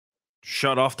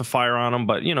shut off the fire on him,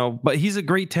 but he's a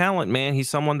great talent, man. He's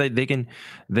someone that they can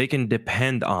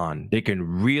depend on. They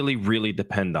can really, really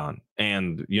depend on.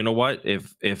 And you know what?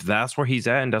 If that's where he's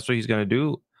at and that's what he's gonna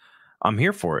do, I'm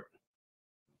here for it.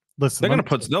 Listen, they're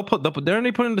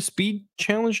putting the speed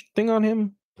challenge thing on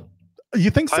him. You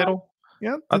think title? So?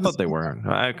 Yeah, I thought they were.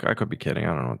 I could be kidding. I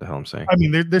don't know what the hell I'm saying. I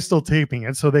mean, they're still taping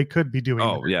it, so they could be doing.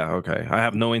 Oh, yeah, okay. I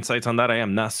have no insights on that. I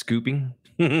am not scooping.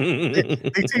 they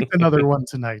taped another one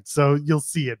tonight, so you'll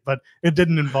see it, but it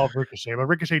didn't involve Ricochet. But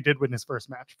Ricochet did win his first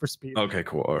match for Speed. Okay,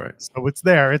 cool. All right. So it's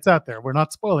there. It's out there. We're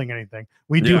not spoiling anything.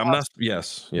 We do.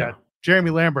 Yeah. Jeremy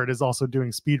Lambert is also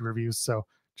doing Speed reviews, so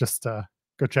just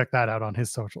go check that out on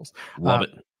his socials. Love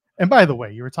it. And by the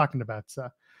way, you were talking about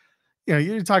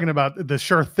you're talking about the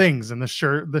sure things, and the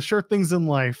sure things in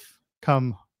life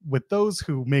come with those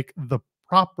who make the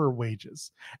proper wages.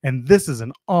 And this is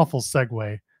an awful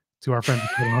segue to our friends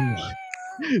at Bet Online.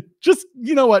 Just,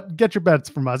 you know what? Get your bets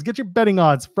from us. Get your betting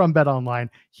odds from Bet Online.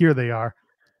 Here they are.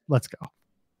 Let's go.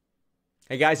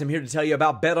 Hey guys, I'm here to tell you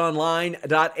about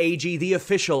betonline.ag, the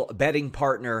official betting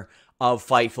partner of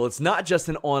Fightful. It's not just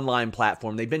an online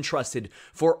platform. They've been trusted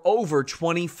for over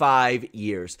 25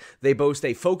 years. They boast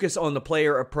a focus on the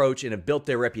player approach and have built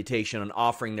their reputation on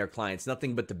offering their clients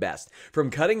nothing but the best. From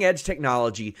cutting-edge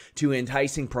technology to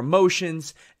enticing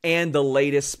promotions and the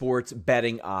latest sports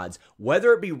betting odds.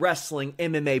 Whether it be wrestling,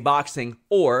 MMA, boxing,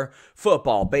 or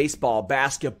football, baseball,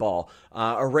 basketball,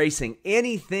 or racing,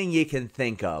 anything you can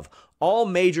think of. All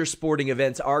major sporting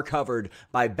events are covered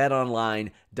by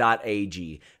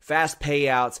betonline.ag. Fast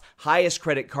payouts, highest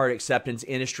credit card acceptance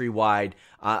industry-wide,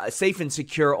 safe and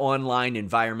secure online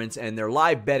environments, and their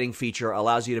live betting feature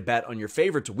allows you to bet on your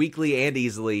favorites weekly and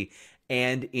easily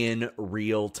and in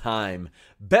real time.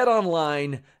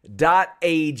 betonline.ag.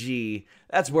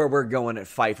 That's where we're going at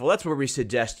Fightful. That's where we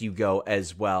suggest you go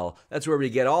as well. That's where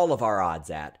we get all of our odds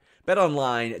at.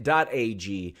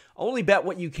 betonline.ag. Only bet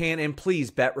what you can, and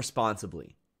please bet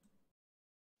responsibly.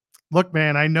 Look,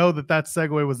 man, I know that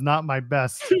segue was not my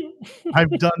best.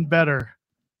 I've done better.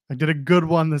 I did a good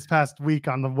one this past week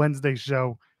on the Wednesday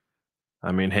show.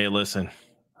 I mean, hey, listen,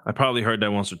 I probably heard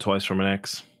that once or twice from an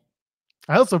ex.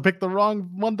 I also picked the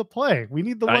wrong one to play. We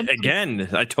need the one.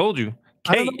 I told you.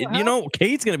 Kate,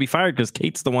 Kate's going to be fired because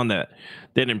Kate's the one that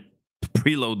didn't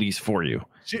preload these for you.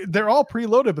 They're all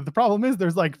preloaded, but the problem is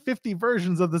there's like 50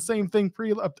 versions of the same thing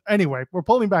preloaded. Anyway, we're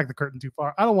pulling back the curtain too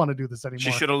far. I don't want to do this anymore. She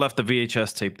should have left the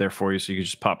VHS tape there for you so you could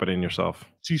just pop it in yourself.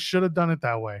 She should have done it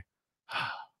that way.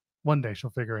 One day she'll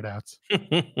figure it out.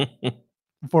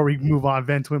 Before we move on,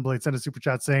 Van Twinblade sent a super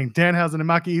chat saying Danhausen and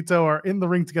Maki Ito are in the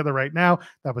ring together right now.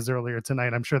 That was earlier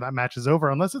tonight. I'm sure that match is over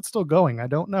unless it's still going. I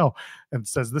don't know. And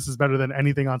says this is better than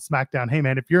anything on SmackDown. Hey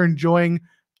man, if you're enjoying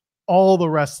all the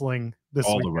wrestling this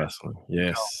weekend, all the wrestling,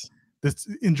 yes, this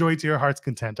enjoy to your heart's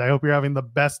content. I hope you're having the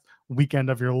best weekend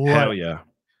of your life. Hell yeah.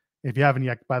 If you haven't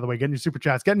yet, by the way, get in your super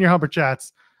chats, get in your humper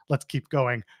chats. Let's keep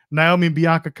going. Naomi and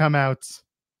Bianca come out.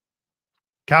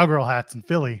 cowgirl hats in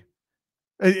Philly.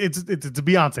 It's a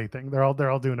Beyonce thing. They're all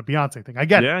doing a Beyonce thing. I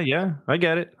get it. Yeah, I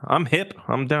get it. I'm hip.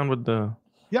 I'm down with the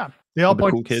They all the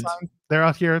point cool to the kids. sign. They're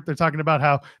out here. They're talking about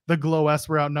how the Glow S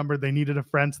were outnumbered. They needed a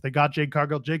friend. So they got Jade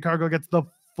Cargill. Jade Cargill gets the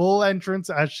full entrance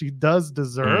as she does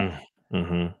deserve.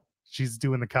 Mm-hmm. She's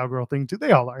doing the cowgirl thing too.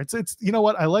 They all are. It's you know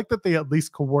what? I like that they at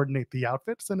least coordinate the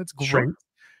outfits, and it's great. Sure.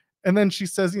 And then she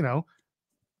says,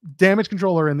 Damage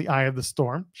Control are in the eye of the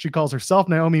storm. She calls herself,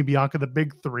 Naomi, and Bianca the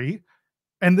big three.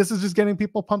 And this is just getting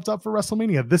people pumped up for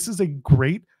WrestleMania. This is a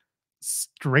great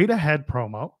straight ahead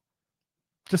promo.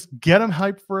 Just get them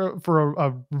hyped for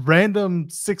a random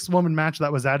 6-woman match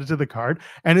that was added to the card.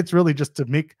 And it's really just to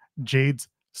make Jade's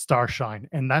star shine.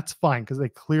 And that's fine because they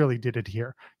clearly did it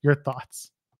here. Your thoughts?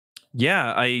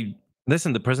 Yeah,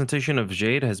 listen, the presentation of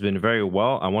Jade has been very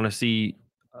well. I want to see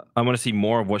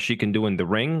more of what she can do in the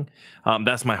ring.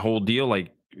 That's my whole deal.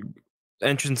 Like,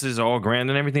 entrances are all grand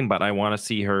and everything, but I want to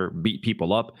see her beat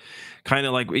people up. Kind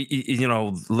of like,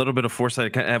 a little bit of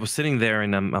foresight. I was sitting there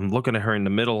and I'm looking at her in the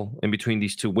middle in between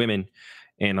these two women,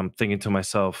 and I'm thinking to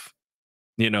myself,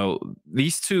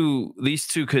 these two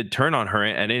could turn on her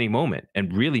at any moment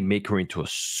and really make her into a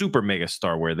super mega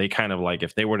star, where they kind of like,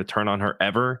 if they were to turn on her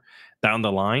ever down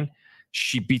the line,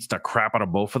 she beats the crap out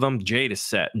of both of them. Jade is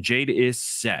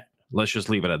set. Let's just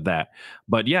leave it at that.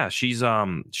 But yeah, she's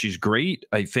great.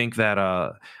 I think that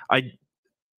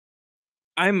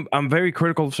I'm very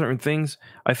critical of certain things.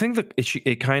 I think that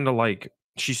it kind of like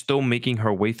she's still making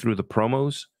her way through the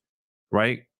promos,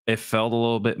 right? It felt a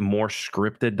little bit more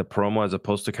scripted, the promo, as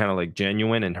opposed to kind of like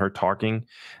genuine, and her talking.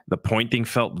 The pointing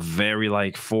felt very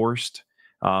like forced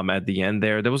at the end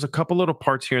there. There was a couple little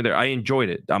parts here and there. I enjoyed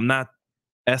it. I'm not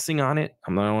essing on it.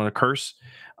 I'm not going to curse.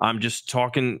 I'm just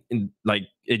talking like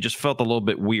it just felt a little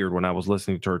bit weird when I was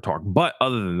listening to her talk. But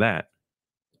other than that,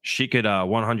 she could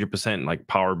 100% like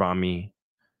power bomb me,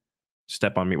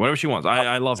 step on me, whatever she wants.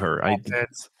 I love her.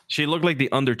 She looked like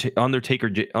the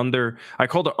Undertaker. I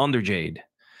called her Under Jade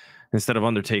instead of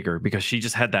Undertaker because she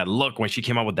just had that look when she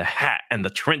came out with the hat and the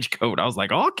trench coat. I was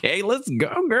like, okay, let's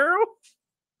go, girl.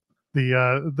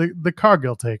 The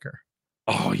Cargill Taker.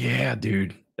 Oh yeah,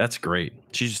 dude, that's great.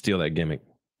 She should steal that gimmick.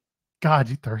 God,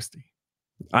 you thirsty.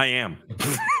 I am.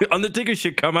 Undertaker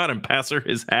should come out and pass her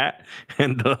his hat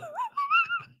and the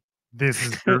this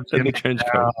is your gimmick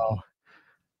now.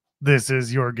 This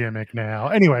is your gimmick now.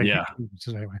 Anyway, yeah.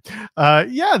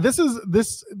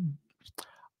 This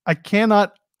I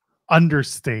cannot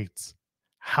understate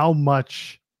how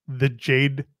much the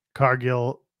Jade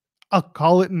Cargill, I'll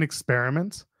call it an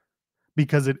experiment,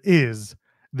 because it is.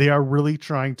 They are really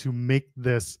trying to make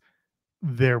this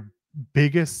their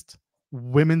biggest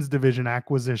women's division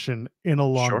acquisition in a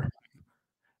long time.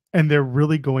 And they're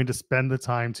really going to spend the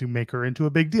time to make her into a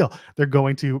big deal. They're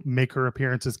going to make her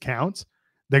appearances count.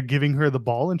 They're giving her the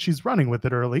ball and she's running with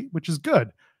it early, which is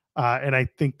good. And I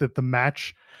think that the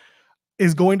match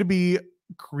is going to be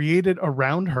created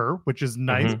around her, which is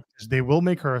nice. They will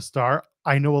make her a star.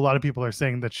 I know a lot of people are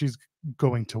saying that she's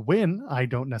going to win. I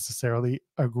don't necessarily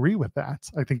agree with that.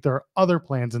 I think there are other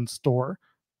plans in store,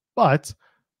 but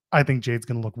I think Jade's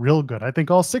going to look real good. I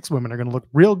think all 6 women are going to look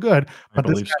real good, but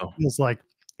this feels like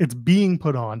it's being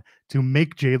put on to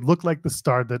make Jade look like the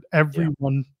star that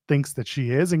everyone thinks that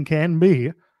she is and can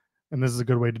be. And this is a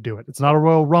good way to do it. It's not a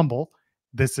Royal Rumble.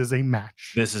 This is a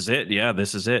match. This is it. Yeah,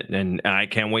 this is it. And I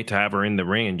can't wait to have her in the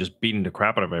ring and just beating the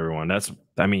crap out of everyone. That's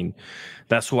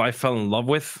who I fell in love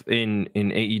with in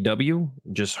AEW.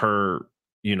 Just her,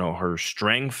 her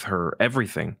strength, her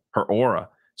everything, her aura.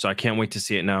 So I can't wait to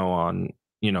see it now on,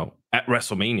 at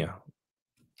WrestleMania.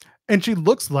 And she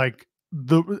looks like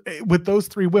with those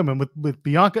 3 women, with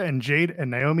Bianca and Jade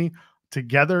and Naomi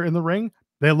together in the ring,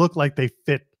 they look like they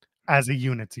fit as a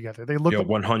unit together. They look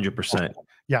 100%.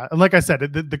 Yeah, and like I said,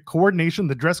 the coordination,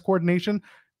 the dress coordination,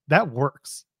 that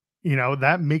works.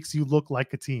 That makes you look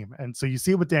like a team. And so you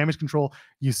see it with Damage Control,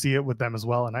 you see it with them as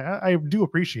well, and I do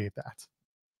appreciate that.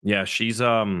 Yeah, she's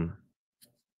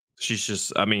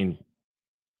just,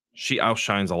 she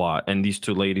outshines a lot. And these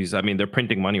 2 ladies, they're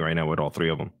printing money right now with all 3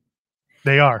 of them.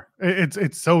 They are.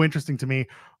 It's so interesting to me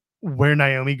where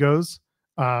Naomi goes.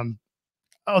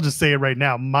 I'll just say it right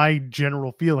now. My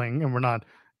general feeling, and we're not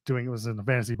doing it was in a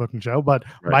fantasy booking show, but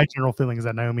my general feeling is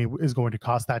that Naomi is going to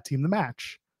cost that team the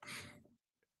match,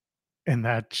 and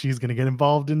that she's going to get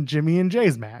involved in Jimmy and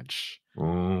Jay's match.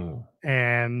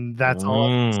 And that's all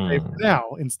I'm going to say for now.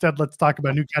 Instead, let's talk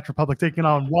about New Catch Republic taking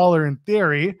on Waller in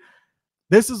Theory.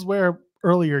 This is where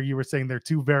earlier you were saying they're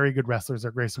two very good wrestlers,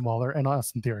 are Grayson Waller and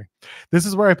Austin Theory. This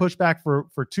is where I push back for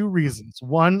two reasons.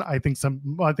 One, I think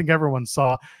everyone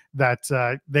saw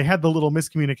that they had the little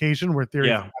miscommunication where Theory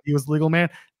thought he was the legal man.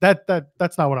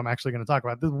 That's not what I'm actually going to talk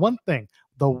about. The one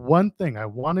thing I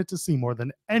wanted to see more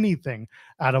than anything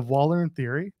out of Waller and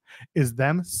Theory is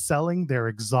them selling their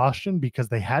exhaustion because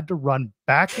they had to run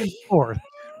back and forth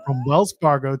from Wells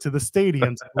Fargo to the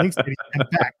stadium, to Link Stadium, and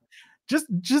back. Just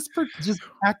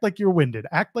act like you're winded,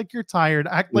 act like you're tired,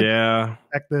 act like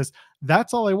this.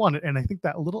 That's all I wanted. And I think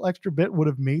that little extra bit would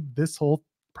have made this whole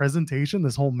presentation,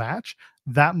 this whole match,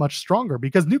 that much stronger,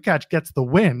 because New Catch gets the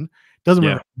win. Doesn't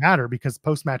really matter because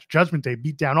post-match Judgment Day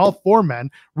beat down all four men.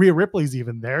 Rhea Ripley's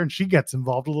even there, and she gets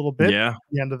involved a little bit at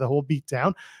the end of the whole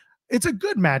beatdown. It's a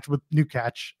good match with New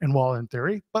Catch and Waller in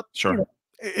Theory, but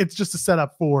it's just a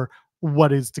setup for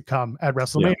what is to come at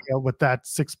WrestleMania with that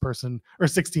 6-person or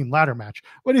 16 ladder match.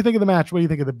 What do you think of the match? What do you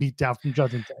think of the beatdown from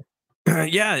Judgment Day?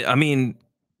 I mean,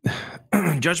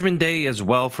 Judgment Day as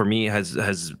well for me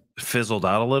has fizzled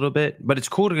out a little bit, but it's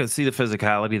cool to see the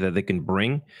physicality that they can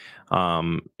bring,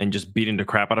 and just beating the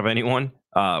crap out of anyone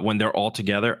when they're all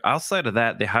together. Outside of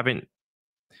that, they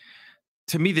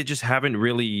just haven't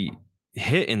really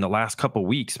hit in the last couple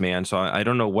weeks, man. So I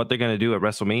don't know what they're going to do at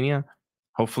WrestleMania.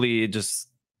 Hopefully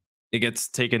it gets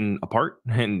taken apart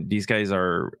and these guys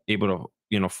are able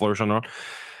to, flourish on their own.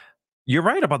 You're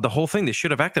right about the whole thing. They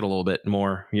should have acted a little bit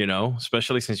more,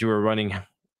 especially since you were running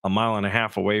a mile and a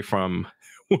half away from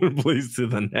one place to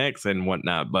the next and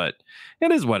whatnot. But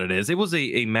it is what it is. It was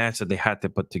a match that they had to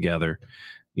put together.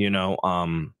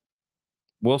 We'll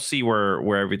see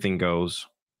where everything goes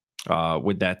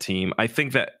with that team. I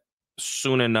think that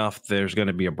soon enough there's going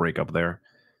to be a breakup there,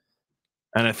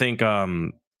 and I think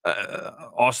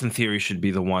Austin Theory should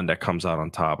be the one that comes out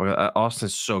on top.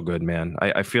 Austin's so good, man.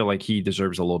 I feel like he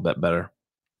deserves a little bit better.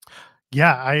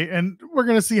 Yeah, and we're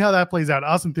gonna see how that plays out.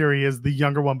 Austin Theory is the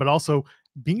younger one, but also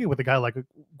being with a guy like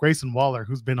Grayson Waller,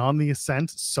 who's been on the ascent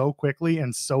so quickly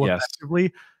and so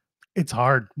effectively. It's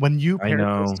hard when you pair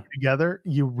those two together.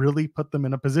 You really put them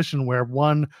in a position where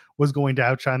one was going to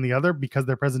outshine the other because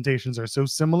their presentations are so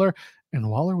similar, and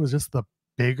Waller was just the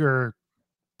bigger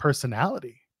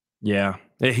personality. Yeah,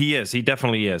 he is. He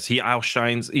definitely is. He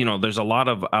outshines. There's a lot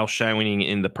of outshining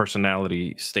in the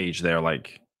personality stage there.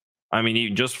 Like, I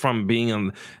mean, just from being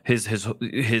on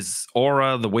his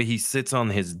aura, the way he sits on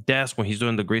his desk when he's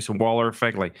doing the Grayson Waller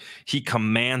effect, like he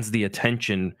commands the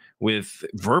attention with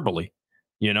verbally,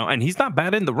 and he's not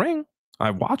bad in the ring.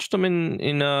 I watched him in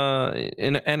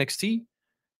NXT.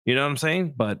 You know what I'm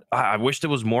saying? But I wish there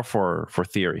was more for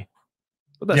Theory.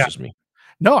 But that's just me.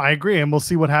 No, I agree, and we'll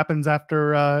see what happens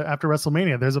after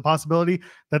WrestleMania. There's a possibility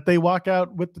that they walk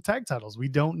out with the tag titles. We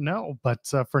don't know,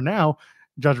 but for now,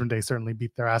 Judgment Day certainly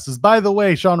beat their asses. By the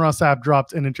way, Sean Ross Sapp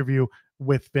dropped an interview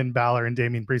with Finn Balor and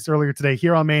Damian Priest earlier today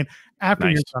here on Main. After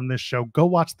you're on this show, go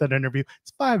watch that interview.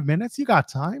 It's 5 minutes. You got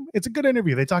time. It's a good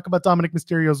interview. They talk about Dominic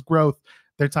Mysterio's growth,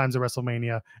 their times at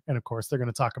WrestleMania, and of course, they're going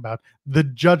to talk about the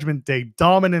Judgment Day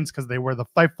dominance because they were the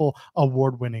Fightful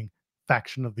award-winning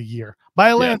faction of the year by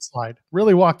a landslide.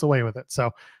 Really walked away with it.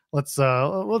 So let's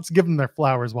give them their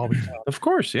flowers while we can. Of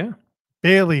course, yeah.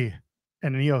 Bayley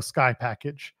and an Io Sky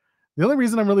package. The only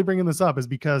reason I'm really bringing this up is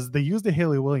because they used a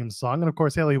Hayley Williams song, and of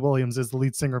course Hayley Williams is the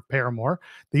lead singer of Paramore.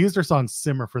 They used her song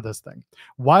Simmer for this thing.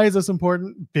 Why is this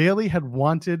important? Bayley had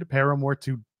wanted Paramore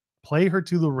to play her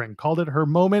to the ring, called it her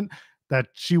moment, that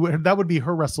would be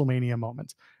her WrestleMania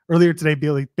moment. Earlier today,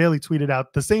 Bayley tweeted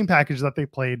out the same package that they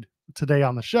played today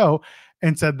on the show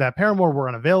and said that Paramore were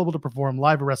unavailable to perform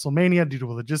live at WrestleMania due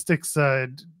to a logistics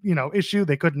issue.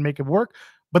 They couldn't make it work,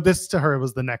 but this to her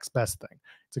was the next best thing.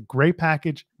 It's a great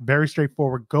package, very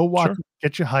straightforward. Go watch it,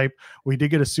 get you hype. We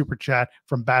did get a super chat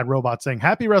from Bad Robot saying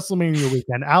happy WrestleMania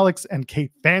weekend, Alex and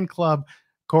Kate fan club,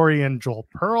 Corey and Joel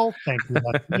Pearl. Thank you.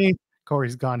 That's me.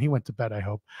 Corey's gone. He went to bed, I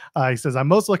hope. He says, I'm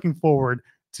most looking forward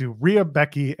to Rhea,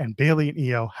 Becky, and Bayley and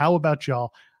Io. How about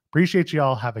y'all? Appreciate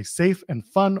y'all. Have a safe and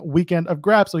fun weekend of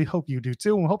grab. So we hope you do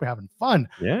too. And we hope you're having fun.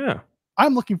 Yeah.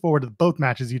 I'm looking forward to both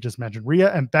matches you just mentioned.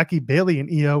 Rhea and Becky, Bayley and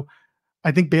Io.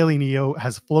 I think Bayley and Io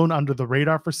has flown under the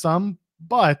radar for some,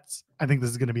 but I think this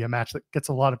is going to be a match that gets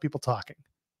a lot of people talking.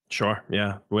 Sure.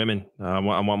 Yeah. Women. I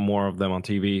want more of them on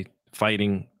TV,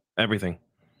 fighting, everything.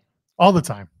 All the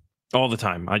time. All the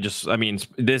time. I mean,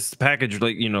 this package,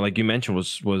 like you mentioned,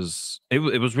 was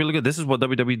really good. This is what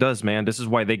WWE does, man. This is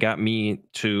why they got me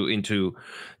into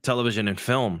television and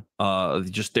film.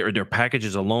 Just their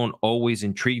packages alone always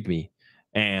intrigued me,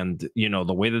 and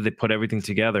the way that they put everything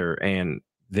together, and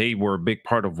they were a big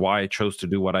part of why I chose to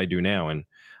do what I do now. And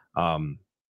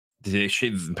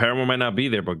Paramore might not be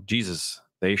there, but Jesus,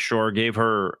 They sure gave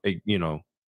her a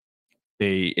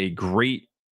great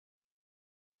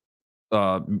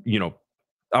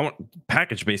I want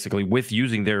package basically with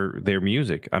using their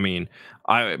music. I mean,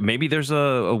 maybe there's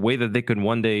a way that they could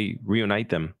one day reunite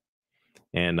them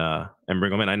and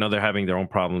bring them in. I know they're having their own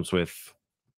problems with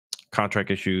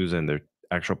contract issues and their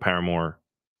actual Paramore,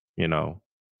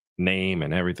 name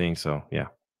and everything. So yeah,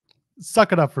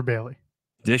 Suck it up for Bailey.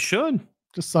 they should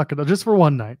Just suck it up, just for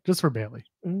one night, just for Bailey.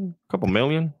 a couple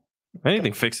million.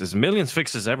 Anything fixes millions,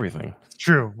 fixes everything. It's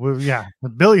true. Well, yeah, the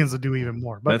billions would do even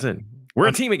more. But that's it. We're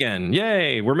a team again.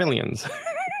 Yay, we're millions.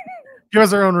 give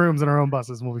us our own rooms and our own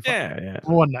buses, and we'll be fine. Yeah.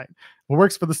 For one night. What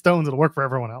works for the Stones, it'll work for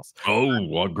everyone else.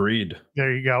 Oh, agreed.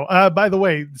 There you go. By the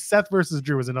way, Seth versus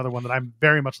Drew is another one that I'm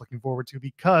very much looking forward to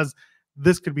because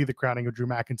this could be the crowning of Drew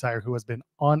McIntyre, who has been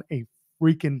on a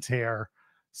freaking tear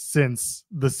since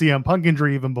the CM Punk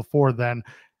injury. Even before then,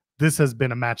 this has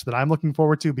been a match that I'm looking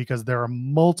forward to because there are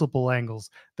multiple angles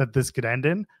that this could end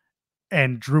in,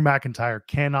 and Drew McIntyre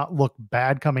cannot look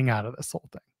bad coming out of this whole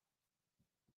thing.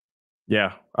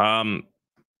 Yeah.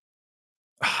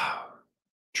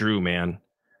 Drew, man.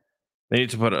 They need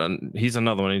to put he's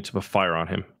another one. They need to put fire on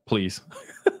him, please.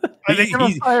 I think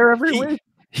on fire every week.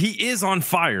 He is on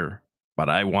fire, but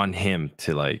I want him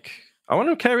to I want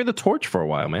to carry the torch for a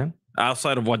while, man.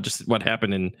 Outside of what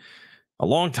happened in a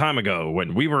long time ago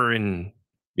when we were in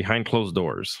behind closed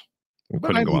doors. We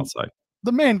couldn't go outside.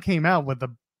 The man came out with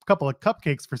a couple of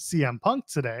cupcakes for CM Punk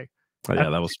today. Oh, yeah,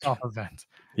 that was off event.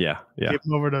 Yeah. Gave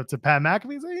him over to Pat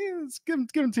McAfee. Say, hey, let's give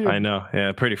him to you. I know.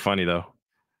 Yeah, pretty funny though.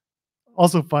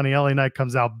 Also funny, LA Knight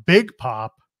comes out, big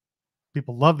pop.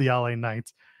 People love the LA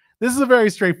Knights. This is a very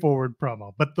straightforward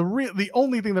promo, but the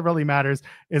only thing that really matters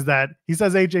is that he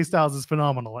says AJ Styles is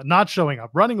phenomenal at not showing up,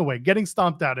 running away, getting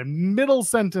stomped out, and middle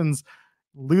sentence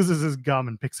loses his gum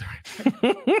and picks it.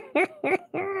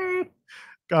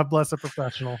 God bless a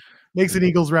professional. Makes an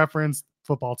Eagles reference,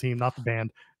 football team, not the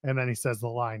band. And then he says the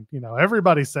line,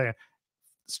 everybody's saying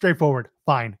straightforward,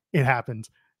 fine, it happened.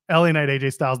 LA Knight,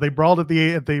 AJ Styles, they brawled at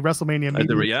the WrestleMania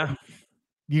meeting. Yeah.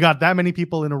 You got that many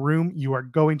people in a room, you are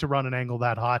going to run an angle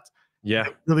that hot. Yeah.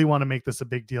 I really want to make this a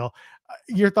big deal.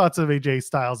 Your thoughts of AJ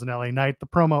Styles and LA Knight, the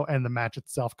promo and the match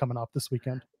itself coming up this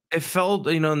weekend? It felt,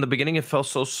 in the beginning, it felt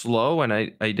so slow, and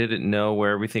I didn't know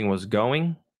where everything was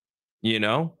going. It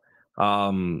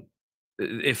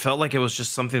felt like it was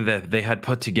just something that they had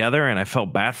put together, and I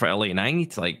felt bad for LA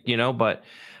Knight, but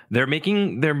they're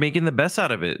making the best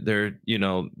out of it. They're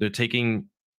taking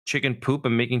chicken poop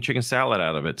and making chicken salad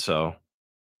out of it. So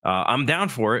I'm down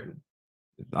for it.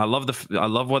 I love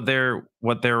what they're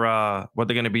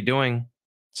going to be doing.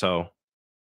 So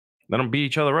let them beat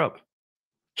each other up.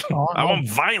 I want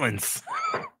violence.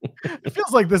 It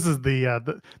feels like this is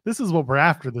this is what we're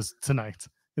after this tonight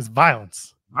is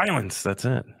violence. Violence, that's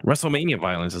it. WrestleMania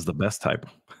violence is the best type.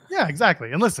 Yeah,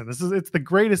 exactly. And listen, it's the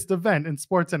greatest event in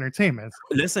sports entertainment.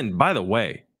 Listen, by the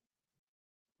way,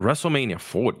 WrestleMania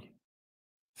 40.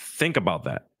 Think about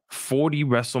that. 40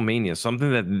 WrestleMania,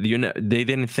 something that they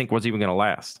didn't think was even going to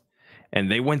last. And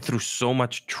they went through so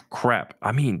much crap.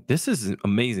 I mean, this is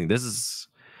amazing.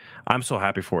 I'm so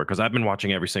happy for it because I've been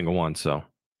watching every single one. So,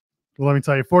 well, let me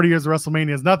tell you, 40 years of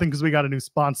WrestleMania is nothing because we got a new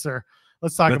sponsor.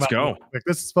 Let's talk about it.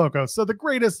 This is Foco. So the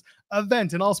greatest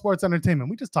event in all sports entertainment.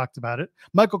 We just talked about it.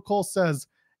 Michael Cole says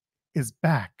is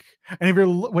back. And if you're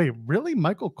wait, really?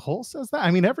 Michael Cole says that? I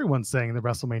mean, everyone's saying that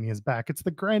WrestleMania is back. It's the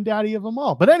granddaddy of them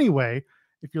all. But anyway,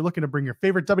 if you're looking to bring your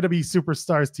favorite WWE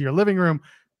superstars to your living room,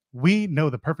 we know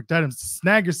the perfect items to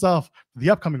snag yourself for the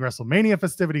upcoming WrestleMania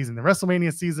festivities in the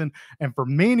WrestleMania season. And for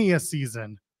Mania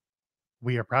season,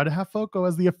 we are proud to have Foco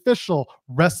as the official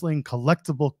wrestling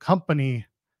collectible company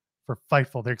for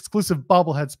Fightful, their exclusive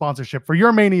bobblehead sponsorship for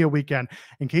your Mania weekend.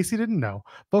 In case you didn't know,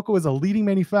 Foco is a leading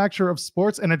manufacturer of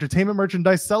sports and entertainment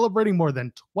merchandise celebrating more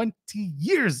than 20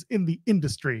 years in the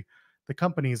industry. The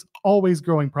company's always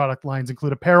growing product lines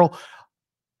include apparel,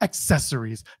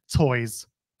 accessories, toys,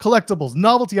 collectibles,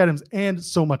 novelty items, and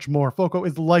so much more. Foco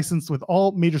is licensed with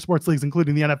all major sports leagues,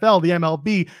 including the NFL, the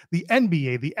MLB, the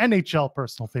NBA, the NHL,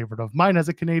 personal favorite of mine as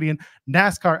a Canadian,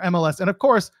 NASCAR, MLS, and of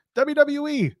course,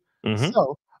 WWE.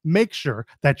 So make sure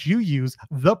that you use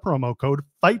the promo code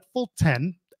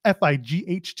FIGHTFUL10,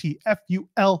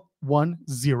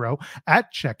 FIGHTFUL10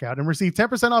 at checkout and receive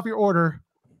 10% off your order.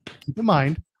 Keep in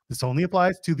mind, this only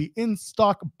applies to the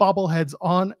in-stock bobbleheads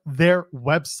on their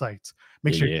website.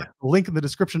 Make sure you click the link in the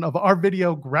description of our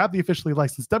video, grab the officially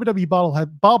licensed WWE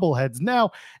bobbleheads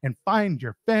now, and find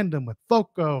your fandom with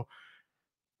Foco.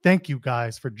 Thank you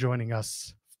guys for joining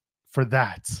us for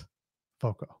that,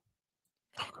 Foco.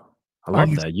 I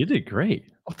love that. You did great.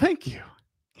 Oh, thank you.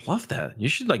 Love that. You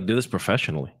should like do this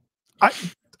professionally.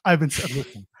 I've been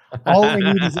listen,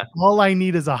 all I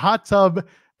need is a hot tub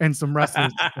and some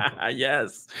wrestlers.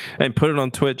 Yes, and put it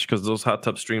on Twitch because those hot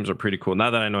tub streams are pretty cool.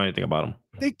 Not that I know anything about them.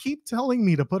 They keep telling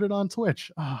me to put it on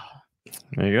Twitch.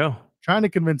 There you go. Trying to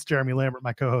convince Jeremy Lambert,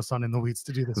 my co-host on In the Weeds,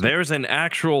 to do this. There's an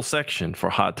actual section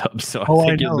for hot tubs, so I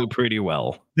think you'll do pretty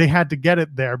well. They had to get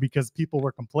it there because people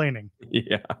were complaining.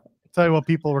 Yeah. Tell you what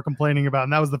people were complaining about,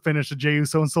 and that was the finish of Jey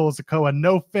Uso and Solo Sikoa.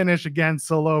 No finish again,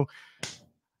 Solo.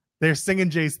 They're singing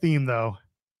Jay's theme, though.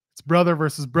 It's brother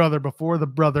versus brother before the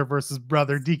brother versus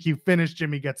brother. DQ finish.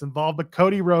 Jimmy gets involved, but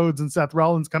Cody Rhodes and Seth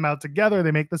Rollins come out together.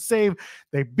 They make the save.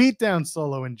 They beat down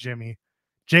Solo and Jimmy.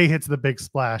 Jay hits the big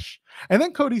splash. And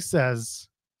then Cody says,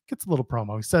 gets a little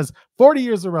promo. He says, 40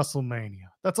 years of WrestleMania.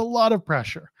 That's a lot of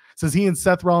pressure. Says he and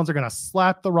Seth Rollins are going to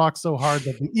slap The Rock so hard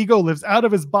that the ego lives out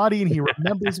of his body and he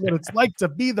remembers what it's like to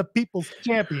be the people's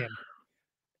champion.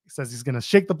 He says he's going to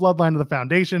shake the bloodline of the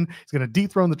foundation. He's going to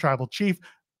dethrone the tribal chief.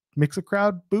 Makes a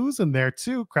crowd booze in there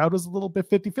too. Crowd was a little bit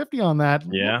 50-50 on that.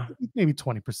 Yeah. Maybe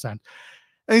 20%. And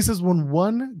he says, when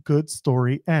one good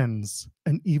story ends,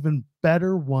 an even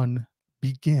better one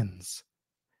begins.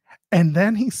 And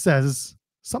then he says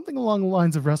something along the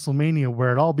lines of WrestleMania,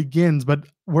 where it all begins, but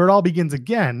where it all begins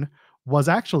again was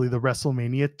actually the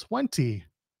WrestleMania 20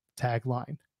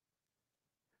 tagline.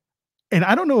 And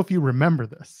I don't know if you remember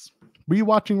this. Were you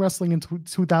watching wrestling in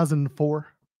 2004?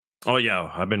 Oh,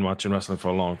 yeah. I've been watching wrestling for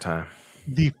a long time.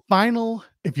 The final,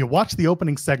 if you watch the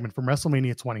opening segment from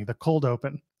WrestleMania 20, the cold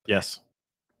open. Yes.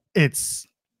 It's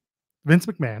Vince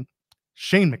McMahon,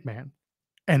 Shane McMahon,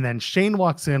 and then Shane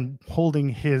walks in holding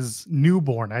his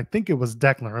newborn. I think it was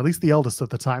Declan, or at least the eldest at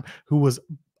the time, who was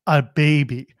a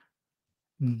baby.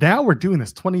 Now we're doing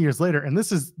this 20 years later, and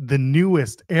this is the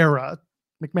newest era.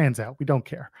 McMahon's out. We don't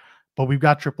care. But we've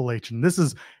got Triple H, and this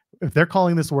is, if they're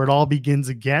calling this where it all begins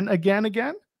again,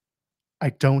 I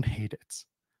don't hate it.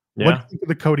 Yeah. What did you think of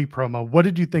the Cody promo? What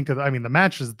did you think of, I mean, the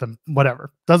match is the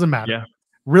whatever. Doesn't matter. Yeah.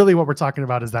 Really what we're talking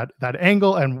about is that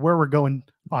angle and where we're going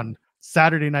on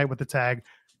Saturday night with the tag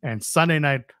and Sunday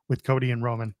night with Cody and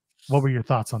Roman. What were your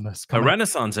thoughts on this? A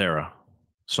Renaissance era,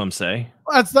 some say.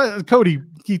 That's Cody.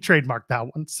 He trademarked that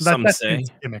one. So that's say.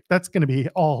 his gimmick. That's going to be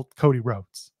all Cody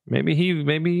Rhodes. Maybe he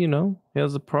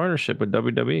has a partnership with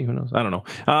WWE. Who knows? I don't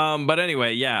know. But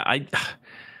anyway, yeah,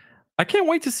 I can't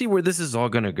wait to see where this is all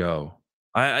going to go.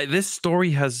 This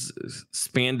story has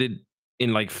spanned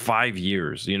in like 5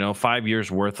 years, 5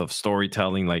 years worth of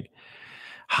storytelling. Like,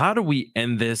 how do we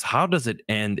end this? How does it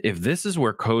end? If this is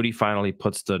where Cody finally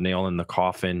puts the nail in the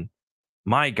coffin,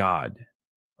 my God,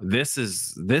 the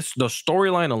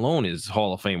storyline alone is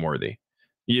Hall of Fame worthy.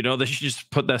 They should just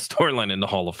put that storyline in the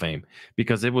Hall of Fame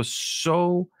because it was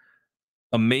so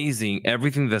amazing.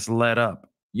 Everything that's led up.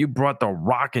 You brought The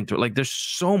Rock into it. Like, there's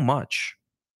so much.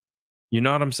 You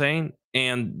know what I'm saying?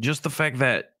 And just the fact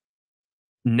that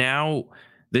now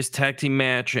this tag team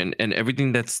match and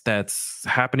everything that's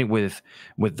happening with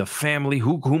the family,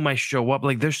 who might show up.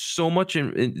 Like, there's so much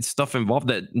stuff involved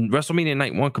that WrestleMania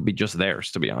Night 1 could be just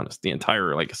theirs, to be honest. The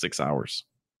entire, 6 hours.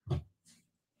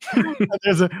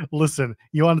 Listen,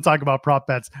 you want to talk about prop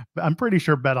bets? I'm pretty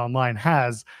sure Bet Online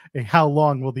has a how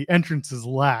long will the entrances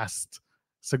last.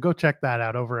 So go check that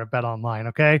out over at Bet Online,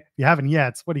 okay? If you haven't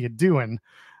yet, what are you doing?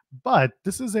 But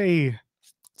this is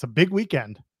it's a big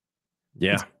weekend.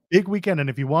 Yeah. It's a big weekend. And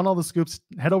if you want all the scoops,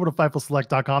 head over to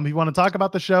FightfulSelect.com. If you want to talk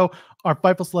about the show, our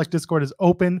Fightful Select Discord is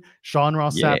open. Sean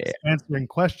Ross Sapp is answering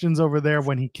questions over there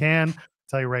when he can. I'll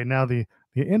tell you right now, the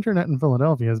internet in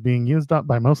Philadelphia is being used up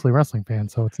by mostly wrestling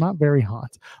fans, so it's not very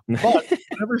hot. But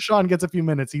whenever Sean gets a few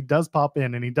minutes, he does pop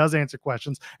in and he does answer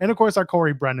questions. And of course, our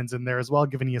Corey Brennan's in there as well,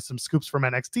 giving you some scoops from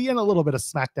NXT and a little bit of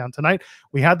SmackDown tonight.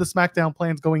 We had the SmackDown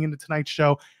plans going into tonight's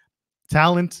show.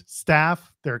 Talent,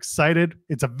 staff, they're excited.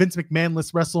 It's a Vince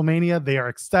McMahon-less WrestleMania. They are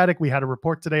ecstatic. We had a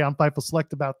report today on Fightful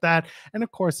Select about that. And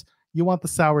of course, you want the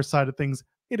sour side of things.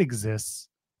 It exists.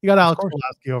 You got Alex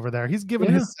Cardoza over there. He's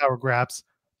giving his sour graps.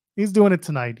 He's doing it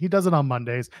tonight. He does it on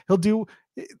Mondays. He'll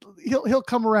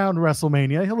come around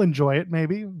WrestleMania. He'll enjoy it,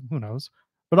 maybe. Who knows?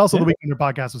 But also the Weekender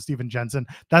podcast with Steven Jensen.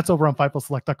 That's over on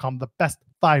FightfulSelect.com. The best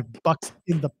 $5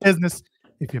 in the business.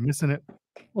 If you're missing it,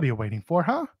 what are you waiting for,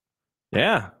 huh?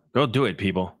 Yeah. Go do it,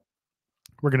 people.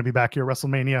 We're going to be back here at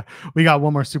WrestleMania. We got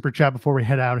one more super chat before we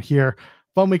head out here.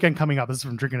 Fun weekend coming up. This is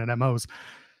from Drinking and MOs.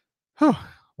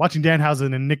 Watching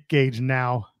Danhausen and Nick Gage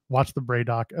now. Watch the Bray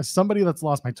doc. As somebody that's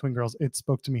lost my twin girls, it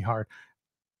spoke to me hard.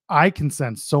 I can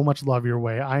send so much love your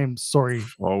way. I am sorry.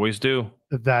 Always do.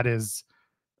 That's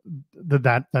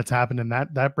happened. And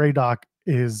that Bray doc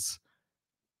is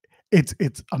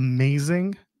it's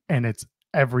amazing and it's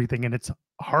everything and it's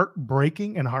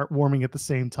heartbreaking and heartwarming at the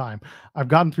same time. I've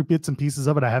gotten through bits and pieces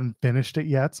of it. I haven't finished it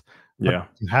yet. Yeah.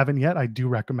 If you haven't yet, I do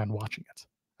recommend watching it.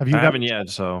 Have I you haven't yet,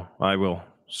 so I will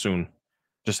soon.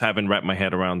 Just haven't wrapped my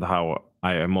head around how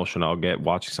emotional I'll get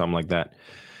watching something like that.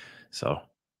 So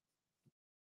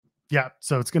yeah,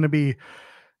 so it's gonna be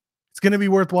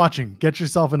worth watching. Get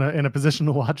yourself in a position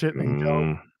to watch it and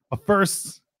go. But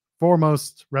first,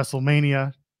 foremost,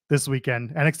 WrestleMania this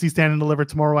weekend. NXT Stand and Deliver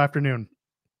tomorrow afternoon.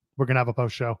 We're gonna have a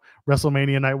post show.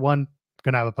 WrestleMania night 1,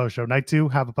 gonna have a post show. Night 2,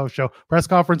 have a post show. Press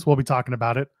conference, we'll be talking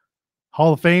about it.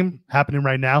 Hall of Fame happening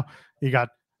right now. You got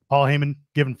Paul Heyman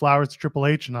giving flowers to Triple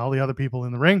H and all the other people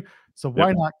in the ring. So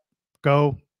why not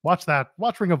go watch that?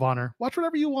 Watch Ring of Honor. Watch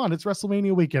whatever you want. It's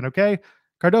WrestleMania weekend, okay?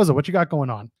 Cardoza, what you got going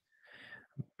on?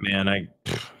 Man,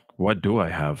 what do I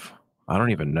have? I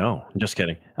don't even know. I'm just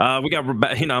kidding.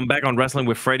 I'm back on Wrestling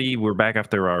with Freddie. We're back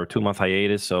after our 2-month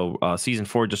hiatus. So season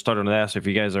 4 just started on that. So if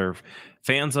you guys are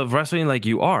fans of wrestling like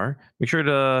you are, make sure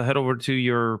to head over to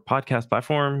your podcast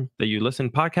platform that you listen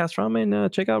podcasts from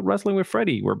and check out Wrestling with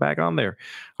Freddie. We're back on there.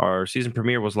 Our season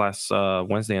premiere was last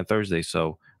Wednesday and Thursday.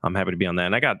 So I'm happy to be on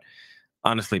that. And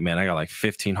honestly, man, I got like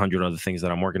 1,500 other things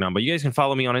that I'm working on. But you guys can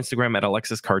follow me on Instagram at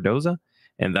Alexis Cardoza.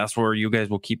 And that's where you guys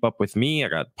will keep up with me. I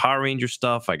got Power Ranger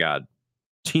stuff. I got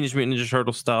Teenage Mutant Ninja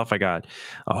Turtle stuff. I got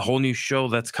a whole new show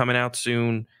that's coming out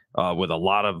soon with a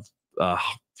lot of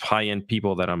high-end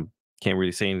people that can't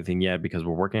really say anything yet because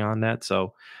we're working on that.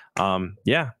 So,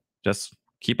 yeah, just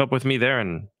keep up with me there.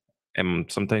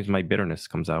 And sometimes my bitterness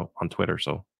comes out on Twitter,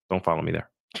 so don't follow me there.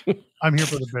 I'm here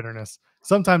for the bitterness.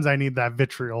 Sometimes I need that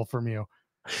vitriol from you.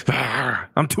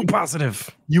 I'm too positive.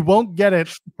 You won't get it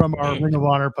from our Ring of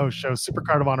Honor post show, Super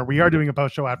Card of Honor. We are doing a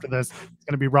post show after this. It's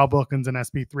going to be Rob Wilkins and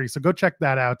SP3. So go check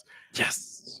that out.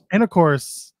 Yes. And of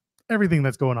course, everything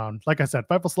that's going on. Like I said,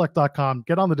 FightfulSelect.com.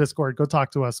 Get on the Discord. Go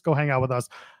talk to us. Go hang out with us.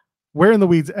 We're in the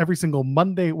weeds every single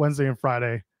Monday, Wednesday, and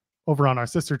Friday over on our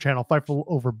sister channel, Fightful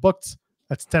Overbooked.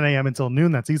 That's 10 a.m. until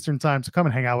noon. That's Eastern time. So come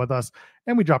and hang out with us.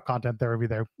 And we drop content there every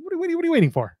day. What are you waiting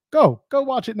for? Go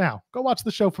watch it now. Go watch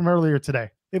the show from earlier today.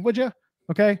 Would you?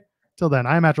 Okay. Till then,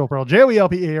 I'm Natural Pearl,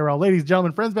 JOELPEARL. Ladies and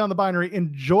gentlemen, friends beyond the binary,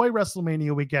 enjoy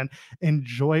WrestleMania weekend.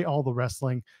 Enjoy all the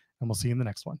wrestling. And we'll see you in the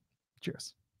next one.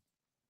 Cheers.